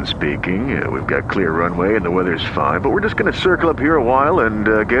captain speaking. We've got clear runway and the weather's fine, but we're just going to circle up here a while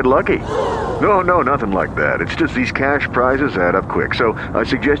and get lucky. No, nothing like that. It's just these cash prizes add up quick. So I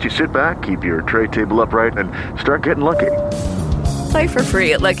suggest you sit back, keep your tray table upright, and start getting lucky. Play for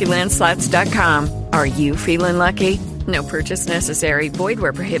free at LuckyLandSlots.com. Are you feeling lucky? No purchase necessary. Void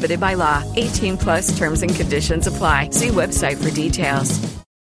where prohibited by law. 18+ terms and conditions apply. See website for details.